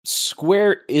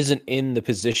Square isn't in the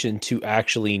position to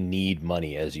actually need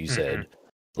money, as you said.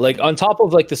 On top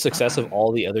of the success of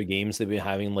all the other games they've been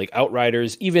having,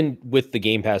 Outriders, even with the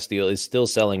Game Pass deal, is still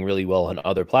selling really well on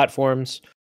other platforms.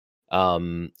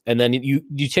 And then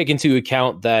you take into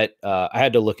account that I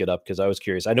had to look it up because I was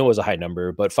curious. I know it was a high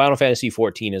number, but Final Fantasy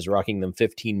 14 is rocking them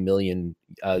 15 million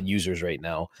users right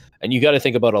now, and you got to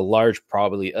think about a large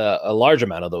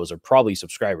amount of those are probably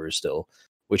subscribers still,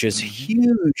 which is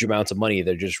huge amounts of money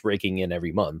they're just raking in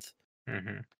every month.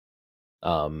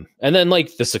 And then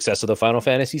the success of the Final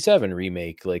Fantasy VII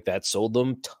remake, that sold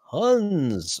them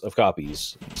tons of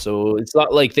copies. So it's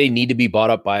not like they need to be bought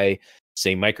up by,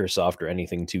 say, Microsoft or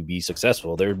anything to be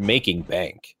successful. They're making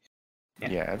bank.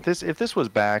 Yeah, if this was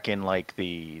back in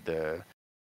the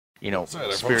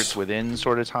Spirits Within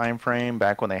sort of time frame,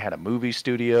 back when they had a movie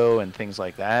studio and things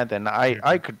like that, then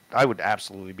I would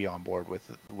absolutely be on board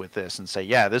with this and say,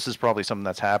 yeah, this is probably something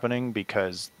that's happening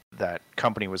because that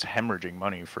company was hemorrhaging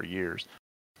money for years.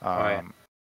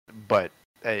 But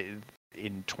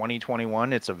in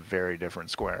 2021, it's a very different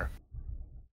Square.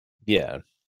 Yeah.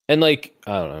 And like,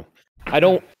 I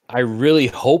don't know. I really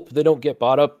hope they don't get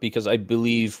bought up because I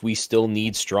believe we still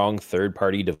need strong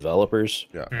third-party developers.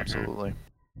 Yeah, Absolutely.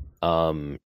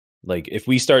 Like if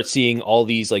we start seeing all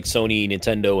these like Sony,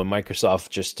 Nintendo, and Microsoft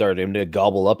just starting to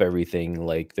gobble up everything,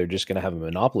 like they're just gonna have a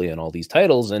monopoly on all these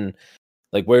titles, and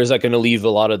like where is that going to leave a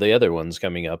lot of the other ones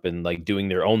coming up and like doing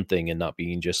their own thing and not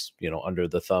being just under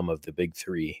the thumb of the big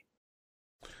three?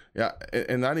 Yeah,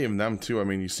 and not even them too. I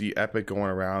mean, you see Epic going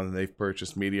around, and they've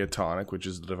purchased Mediatonic, which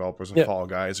is the developers of Yeah. Fall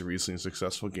Guys, a recently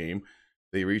successful game.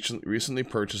 They recently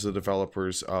purchased the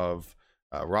developers of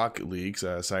Rocket League,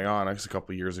 Psyonix, a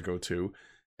couple years ago too.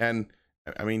 And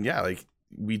I mean, yeah, like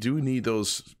we do need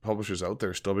those publishers out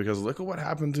there still, because look at what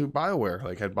happened to BioWare.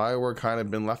 Like, had BioWare kind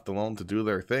of been left alone to do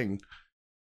their thing,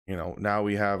 now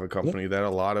we have a company that a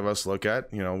lot of us look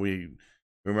at. We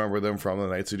remember them from the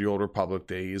Knights of the Old Republic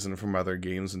days and from other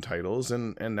games and titles,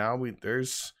 and now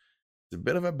there's a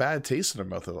bit of a bad taste in the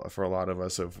mouth for a lot of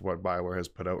us of what BioWare has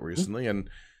put out recently. And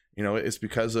it's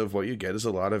because of what you get is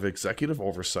a lot of executive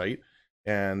oversight,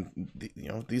 and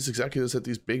these executives at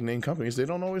these big name companies, they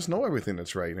don't always know everything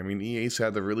that's right. I mean, EA's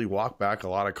had to really walk back a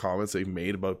lot of comments they've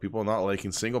made about people not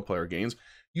liking single player games.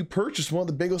 You purchased one of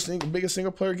the biggest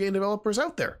single player game developers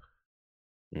out there.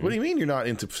 What do you mean you're not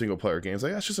into single player games?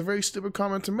 Like, that's just a very stupid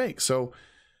comment to make. So,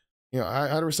 I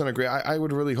 100% agree. I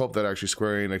would really hope that actually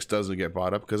Square Enix doesn't get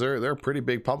bought up, because they're a pretty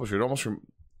big publisher. It almost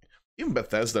even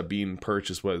Bethesda being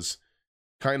purchased was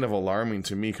kind of alarming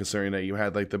to me, considering that you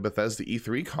had like the Bethesda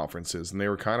E3 conferences, and they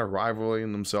were kind of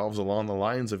rivaling themselves along the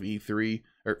lines of E3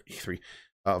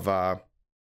 of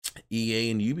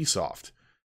EA and Ubisoft.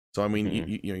 So I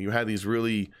mean, you had these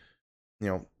really,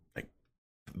 like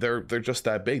they're just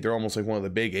that big. They're almost like one of the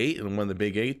big eight, and when the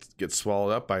big eight gets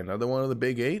swallowed up by another one of the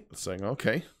big eight, it's like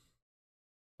okay.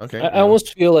 I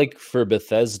almost feel like for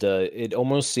Bethesda, it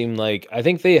almost seemed like I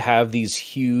think they have these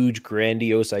huge,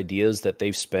 grandiose ideas that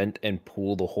they've spent and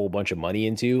pooled a whole bunch of money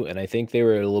into, and I think they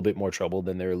were in a little bit more trouble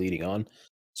than they were leading on,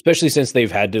 especially since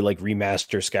they've had to like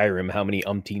remaster Skyrim how many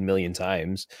umpteen million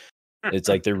times. It's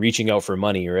like they're reaching out for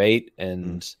money, right?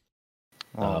 And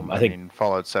I mean,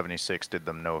 Fallout 76 did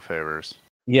them no favors.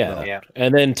 Yeah.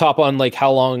 And then top on like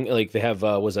how long like they have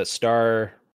was that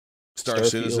Star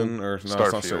Citizen or no, Starfield.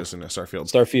 It's not Citizen, it's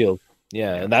Starfield. Starfield.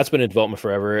 Yeah, and that's been in development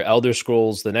forever. Elder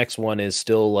Scrolls, the next one is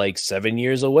still like 7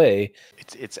 years away.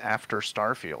 It's after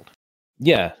Starfield.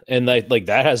 Yeah, and like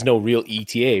that has no real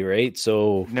ETA, right?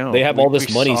 So they have all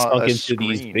this money sunk into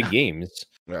these big games.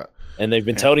 Yeah. And they've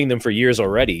been touting them for years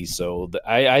already. So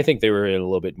I think they were in a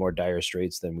little bit more dire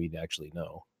straits than we'd actually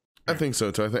know. I think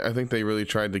so too. I think they really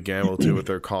tried to gamble too with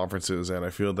their conferences, and I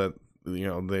feel that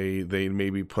they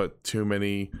maybe put too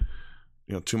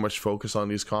much focus on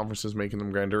these conferences, making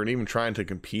them grander, and even trying to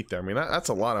compete there. I mean, that's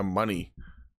a lot of money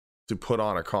to put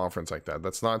on a conference like that.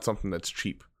 That's not something that's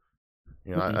cheap.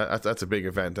 That's a big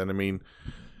event, and I mean,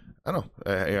 I don't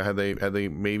know. Had they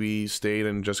maybe stayed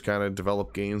and just kind of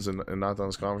developed games and not done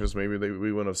this conferences, maybe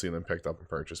we wouldn't have seen them picked up and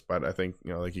purchased. But I think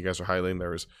like you guys are highlighting,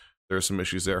 there's some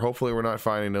issues there. Hopefully, we're not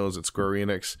finding those at Square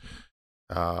Enix.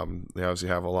 They obviously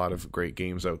have a lot of great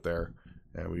games out there,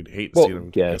 and we'd hate to see them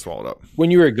get swallowed up.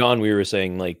 When you were gone, we were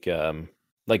saying like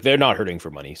they're not hurting for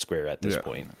money, Square, at this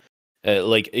point.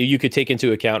 Like you could take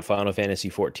into account Final Fantasy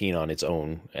 14 on its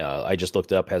own. I just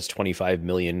looked up, has 25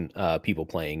 million people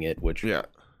playing it, which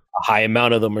a high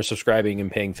amount of them are subscribing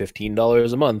and paying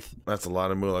 $15 a month. That's a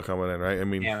lot of moolah coming in, right? I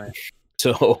mean,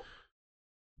 so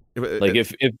like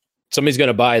if somebody's going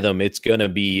to buy them, it's going to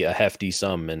be a hefty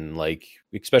sum. And like,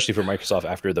 especially for Microsoft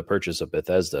after the purchase of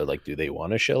Bethesda, like, do they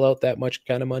want to shell out that much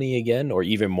kind of money again, or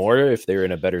even more if they're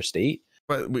in a better state?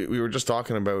 But we were just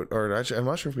talking about, or actually, I'm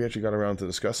not sure if we actually got around to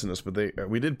discussing this, but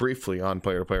we did briefly on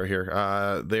Player to Player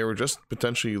here. They were just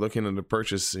potentially looking into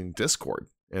purchasing Discord,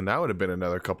 and that would have been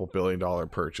another couple $1 billion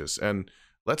purchase. And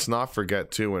let's not forget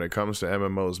too, when it comes to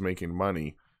MMOs making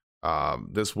money,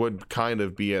 this would kind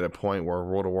of be at a point where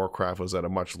World of Warcraft was at a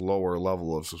much lower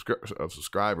level of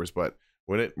subscribers. But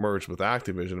when it merged with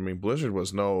Activision, I mean, Blizzard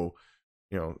was no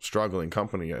struggling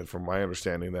company from my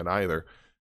understanding then either.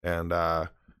 And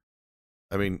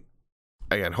I mean,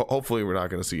 again, hopefully we're not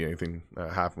going to see anything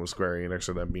happen with Square Enix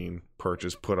or them being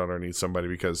purchased, put underneath somebody,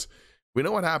 because we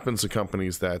know what happens to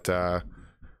companies that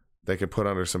they can put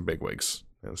under some bigwigs.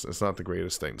 It's not the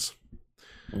greatest things.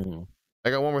 Mm-hmm. I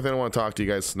got one more thing I want to talk to you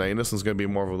guys tonight, and this one's going to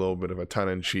be more of a little bit of a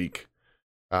tongue-in-cheek.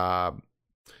 Nintendo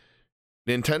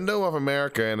of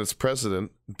America and its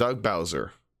president, Doug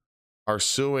Bowser, are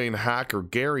suing hacker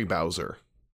Gary Bowser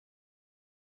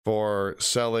for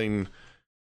selling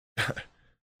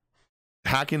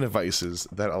hacking devices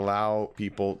that allow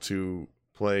people to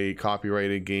play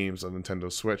copyrighted games on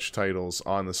Nintendo Switch titles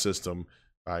on the system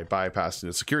by bypassing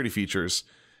the security features.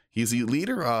 He's the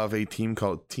leader of a team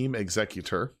called Team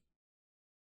Executor,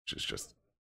 which is just,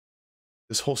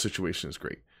 this whole situation is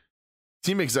great.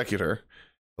 Team Executor,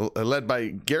 led by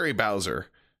Gary Bowser.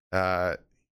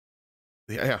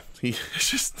 He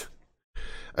just,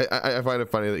 I find it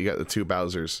funny that you got the two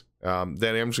Bowsers.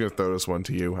 Danny, I'm just gonna throw this one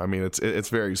to you. I mean, it's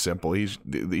very simple.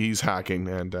 He's hacking,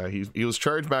 and he was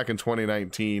charged back in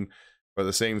 2019 for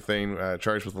the same thing.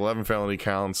 Charged with 11 felony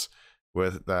counts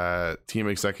with Team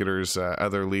Executor's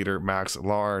other leader Max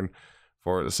Larn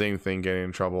for the same thing, getting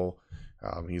in trouble.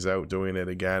 He's out doing it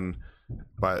again,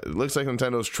 but it looks like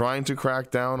Nintendo's trying to crack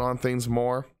down on things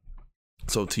more.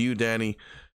 So to you, Danny,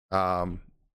 I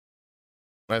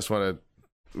just want to.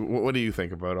 What do you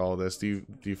think about all of this? Do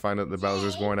you find that the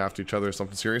Bowser's going after each other or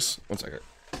something serious? 1 second.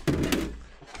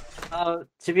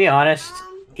 To be honest,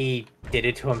 he did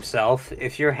it to himself.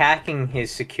 If you're hacking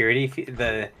his security,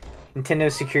 the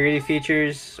Nintendo security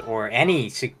features, or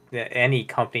any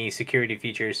company security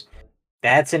features,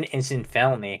 that's an instant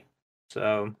felony.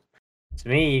 So, to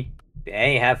me,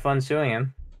 hey, have fun suing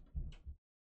him.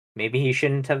 Maybe he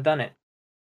shouldn't have done it.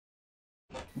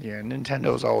 Yeah,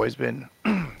 Nintendo's always been,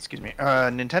 excuse me,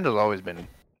 Nintendo's always been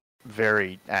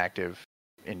very active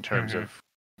in terms of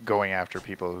going after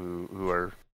people who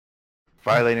are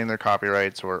violating their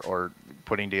copyrights or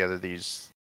putting together these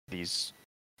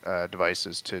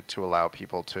devices to allow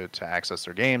people to access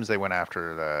their games. They went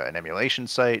after an emulation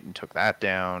site and took that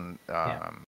down.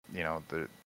 You know,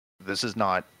 this is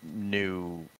not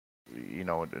new,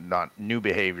 not new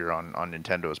behavior on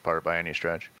Nintendo's part by any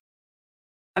stretch.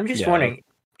 I'm just wondering,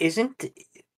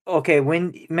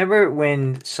 remember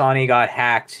when Sony got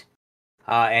hacked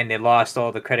and they lost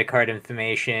all the credit card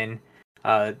information?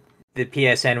 The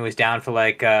PSN was down for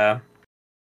like a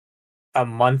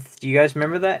month. Do you guys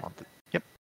remember that? Yep.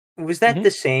 Was that the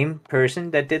same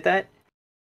person that did that?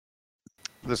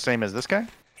 The same as this guy?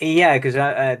 Yeah, because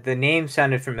the name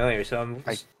sounded familiar. So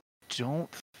I don't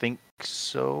think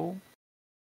so.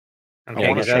 Okay, I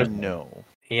want to say no.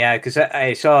 Yeah, because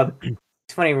I saw.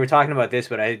 It's funny we're talking about this,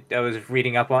 but I was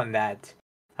reading up on that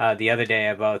the other day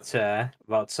about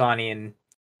Sony and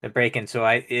the break-in, so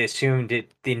I assumed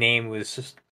the name was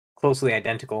just closely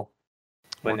identical.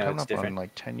 But We're no, it's up different. on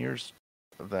like 10 years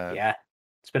of that. Yeah,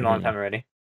 it's been a long time already.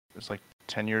 It's like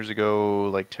 10 years ago,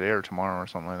 like today or tomorrow or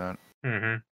something like that.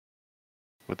 Mm-hmm.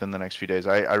 Within the next few days.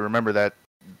 I remember that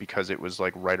because it was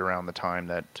like right around the time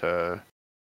that I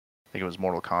think it was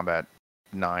Mortal Kombat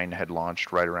 9 had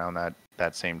launched right around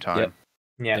that same time. Yep.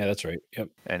 Yeah, that's right. Yep.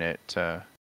 And it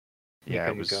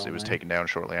was taken down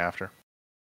shortly after.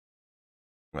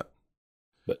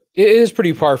 But it is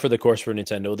pretty par for the course for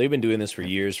Nintendo. They've been doing this for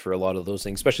years for a lot of those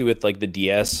things, especially with like the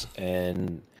DS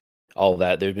and all of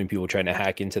that. There've been people trying to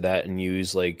hack into that and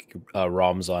use like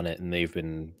ROMs on it, and they've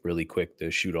been really quick to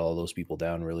shoot all those people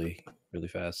down really, really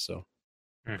fast. So,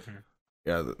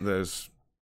 yeah, there's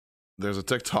a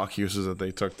TikTok user that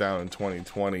they took down in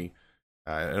 2020.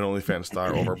 And OnlyFans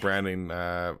star over branding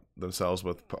themselves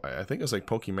with, I think it's like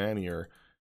Pokimani or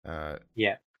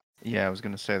yeah, I was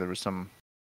gonna say there was some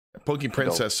Poke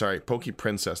Princess, Poke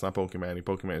Princess, not Pokimani.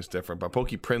 Pokimani is different, but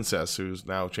Poke Princess, who's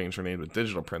now changed her name to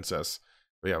Digital Princess.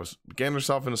 But yeah, was getting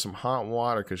herself into some hot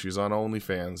water because she's on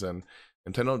OnlyFans, and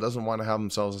Nintendo doesn't want to have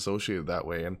themselves associated that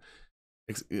way. And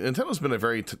Nintendo's been a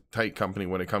very tight company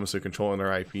when it comes to controlling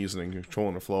their IPs and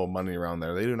controlling the flow of money around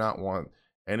there. They do not want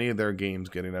any of their games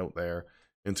getting out there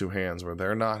into hands where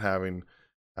they're not having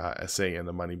a say in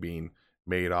the money being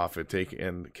made off it. Take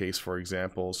in the case, for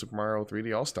example, Super Mario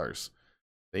 3D All-Stars.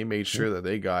 They made sure that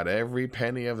they got every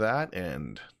penny of that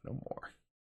and no more.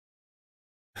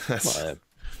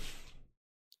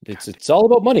 It's all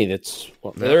about money.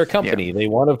 They're a company. Yeah. They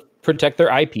want to protect their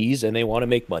IPs and they want to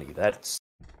make money. That's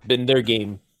been their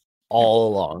game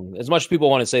all along. As much as people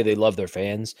want to say they love their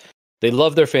fans, they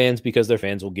love their fans because their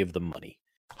fans will give them money.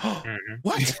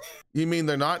 What? You mean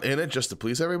they're not in it just to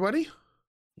please everybody?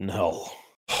 No.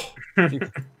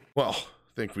 Well,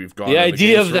 I think we've gone. The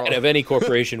idea of any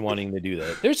corporation wanting to do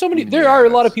that. There are a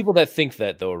lot of people that think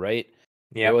that though, right?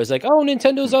 Yeah. It was like, oh,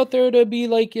 Nintendo's out there to be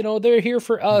like, they're here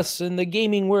for us in the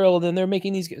gaming world and they're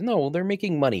making these. No, they're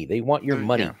making money. They want your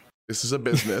money. Yeah. This is a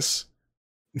business.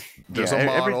 There's a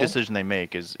model. Every decision they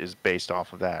make is based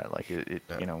off of that. Like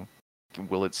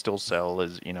will it still sell?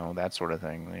 Is that sort of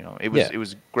thing. It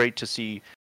was great to see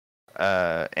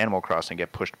Animal Crossing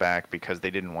get pushed back because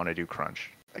they didn't want to do crunch.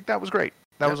 Like that was great.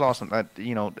 That was awesome. That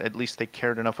at least they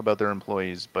cared enough about their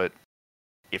employees. But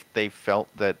if they felt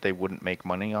that they wouldn't make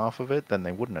money off of it, then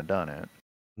they wouldn't have done it.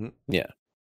 Yeah.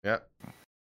 Yeah.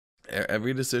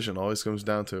 Every decision always comes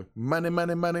down to money,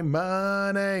 money, money,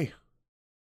 money.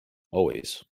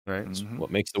 Always. Right? Mhm.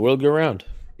 What makes the world go round?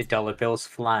 The dollar bills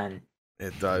flying.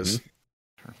 It does.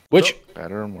 Which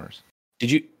Better and worse.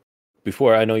 did you?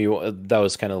 Before I know you, that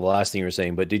was kind of the last thing you were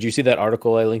saying. But did you see that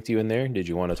article I linked you in there? Did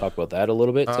you want to talk about that a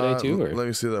little bit today too? Or Let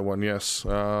me see that one. Yes.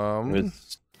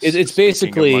 it's Speaking of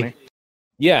basically money,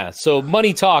 yeah. So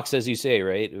money talks, as you say,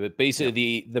 right? But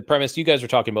basically, the premise you guys were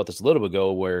talking about this a little bit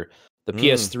ago, where the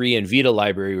PS3 and Vita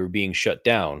library were being shut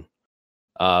down,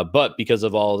 but because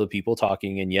of all the people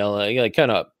talking and yelling, like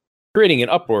kind of creating an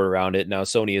uproar around it, now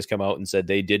Sony has come out and said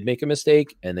they did make a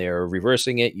mistake and they are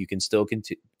reversing it. You can still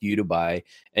continue to buy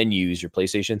and use your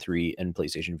PlayStation 3 and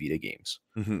PlayStation Vita games.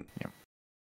 Mm-hmm. Yeah.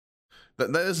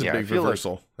 That is a Yeah, I big feel like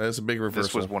reversal. That is a big reversal.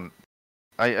 this was one.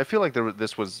 I feel like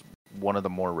this was one of the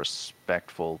more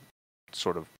respectful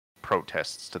sort of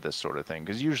protests to this sort of thing,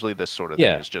 because usually this sort of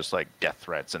thing is just like death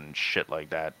threats and shit like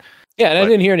that. Yeah, and I But-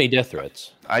 didn't hear any death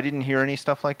threats. I didn't hear any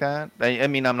stuff like that. I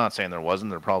mean, I'm not saying there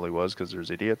wasn't. There probably was, because there's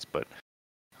idiots. But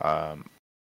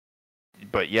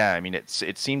yeah, I mean, it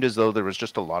seemed as though there was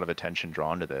just a lot of attention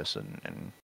drawn to this,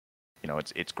 and you know,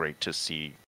 it's great to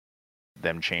see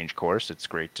them change course. It's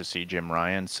great to see Jim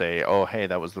Ryan say, "Oh, hey,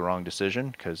 that was the wrong decision,"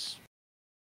 because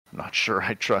I'm not sure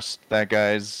I trust that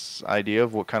guy's idea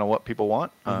of what people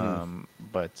want. Mhm.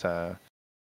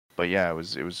 But yeah, it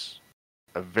was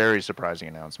a very surprising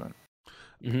announcement.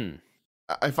 Mm-hmm.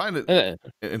 I find it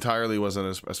entirely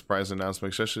wasn't a surprise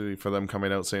announcement, especially for them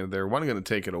coming out saying they're one going to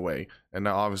take it away, and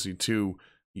now obviously two,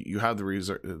 you have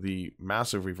the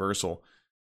massive reversal.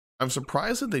 I'm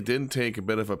surprised that they didn't take a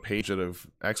bit of a page out of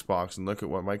Xbox and look at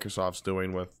what Microsoft's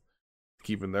doing with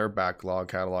keeping their backlog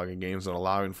cataloging games and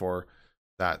allowing for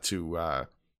that to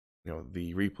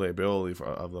the replayability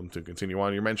of them to continue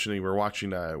on. You're mentioning we're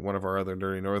watching one of our other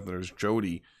Dirty Northerners,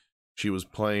 Jody. She was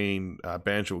playing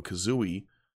Banjo-Kazooie,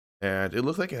 and it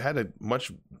looked like it had a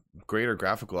much greater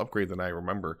graphical upgrade than I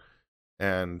remember.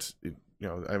 And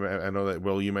I know that,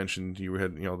 Will, you mentioned you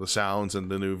had the sounds and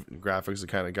the new graphics that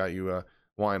kind of got you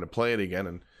wanting to play it again,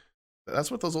 and that's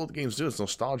what those old games do. It's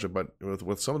nostalgia, but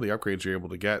with some of the upgrades you're able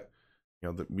to get,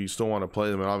 we still want to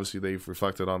play them. And obviously they've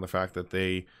reflected on the fact that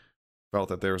they felt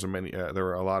that there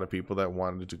were a lot of people that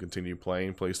wanted to continue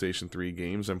playing PlayStation 3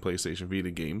 games and PlayStation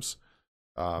Vita games.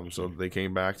 So they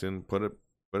came back and put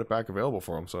it back available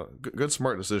for them. So good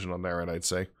smart decision on their end, I'd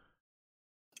say.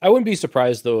 I wouldn't be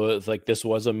surprised though if like this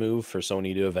was a move for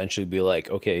Sony to eventually be like,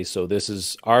 okay, so this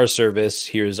is our service,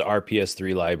 here's our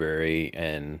PS3 library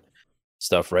and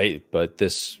stuff, right? But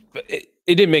it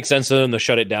didn't make sense for them to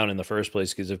shut it down in the first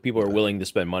place, because if people are willing to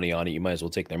spend money on it, you might as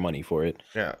well take their money for it.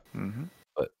 Yeah. Mm-hmm.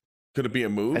 But could it be a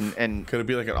move? And could it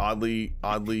be like an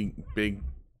oddly big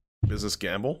business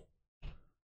gamble?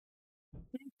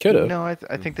 Could have. No, I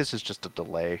think this is just a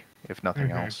delay, if nothing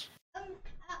Mhm. else.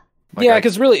 Yeah,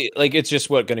 because really, like, it's just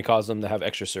going to cause them to have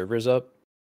extra servers up.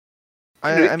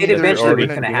 I It mean, they're eventually already was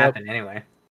going to gonna happen anyway.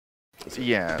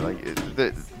 Yeah, like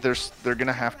they're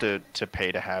gonna have to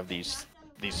pay to have these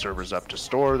servers up to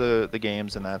store the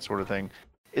games and that sort of thing.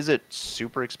 Is it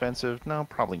super expensive? No,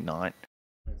 probably not.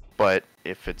 But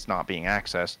if it's not being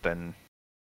accessed, then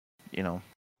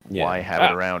why have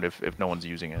it around if no one's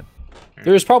using it?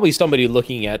 There's probably somebody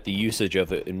looking at the usage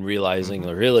of it and realizing,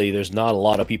 really, there's not a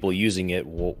lot of people using it.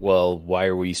 Well, why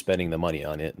are we spending the money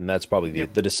on it? And that's probably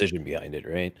the decision behind it,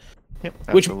 right? Yep,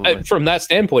 Which, absolutely. from that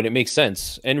standpoint, it makes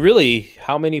sense. And really,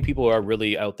 how many people are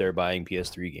really out there buying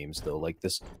PS3 games, though? Like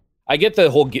this, I get the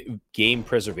whole game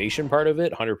preservation part of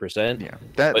it, 100%. Yeah,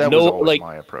 that but was always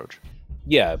my approach.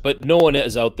 Yeah, but no one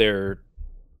is out there.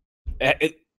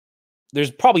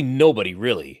 There's probably nobody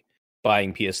really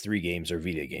buying PS3 games or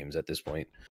Vita games at this point.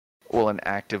 Well, and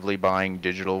actively buying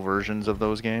digital versions of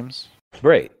those games.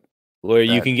 Right. Where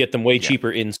you That- can get them way yeah.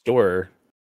 cheaper in store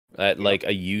at like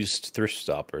a used thrift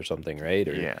shop or something, right?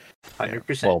 Or, Yeah.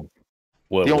 100%.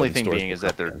 Well, The only when thing stores being is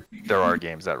that there are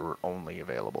games that are only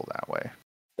available that way.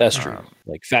 That's true. Um,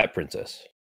 Like Fat Princess.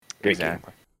 Great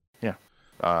exactly. Yeah.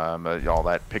 All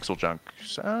that pixel junk.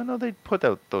 No, they put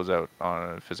those out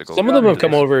on a physical. Some of them have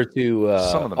come over to.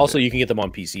 Some of them also, did. you can get them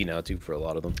on PC now too. For a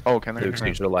lot of them, Oh, can they? they've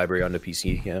changed their library onto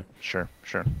PC. Yeah. Sure.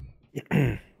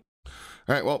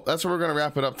 All right, well, that's where we're going to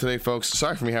wrap it up today, folks.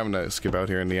 Sorry for me having to skip out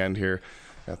here in the end here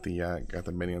at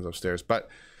the minions upstairs, but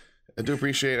I do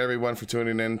appreciate everyone for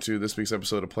tuning in to this week's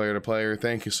episode of Player to Player.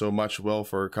 Thank you so much, Will,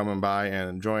 for coming by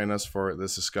and joining us for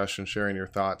this discussion, sharing your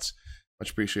thoughts.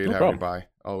 Much appreciate No having problem. you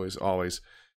by. Always.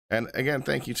 And again,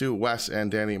 thank you to Wes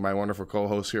and Danny, my wonderful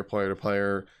co-hosts here, Player to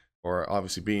Player, for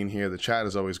obviously being here. The chat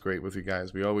is always great with you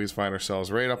guys. We always find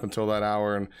ourselves right up until that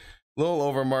hour and a little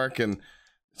over mark, and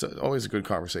it's always a good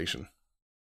conversation.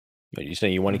 Are you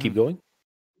saying you want to keep going?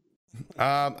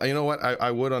 You know what?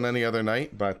 I would on any other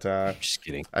night, but Just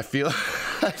kidding. I feel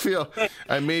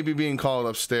I may be being called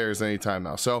upstairs anytime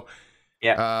now. So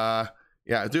Yeah.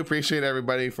 I do appreciate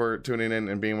everybody for tuning in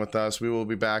and being with us. We will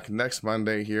be back next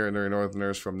Monday here in the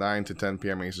Northerners from 9 to 10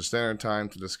 p.m. Eastern Standard Time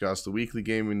to discuss the weekly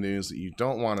gaming news that you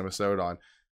don't want to miss out on.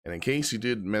 And in case you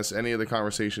did miss any of the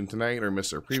conversation tonight or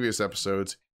miss our previous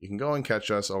episodes, you can go and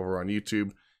catch us over on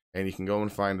YouTube, and you can go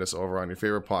and find us over on your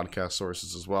favorite podcast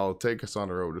sources as well. Take us on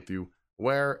the road with you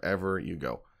wherever you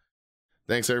go.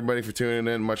 Thanks everybody for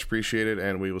tuning in. Much appreciated,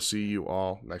 and we will see you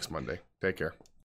all next Monday. Take care.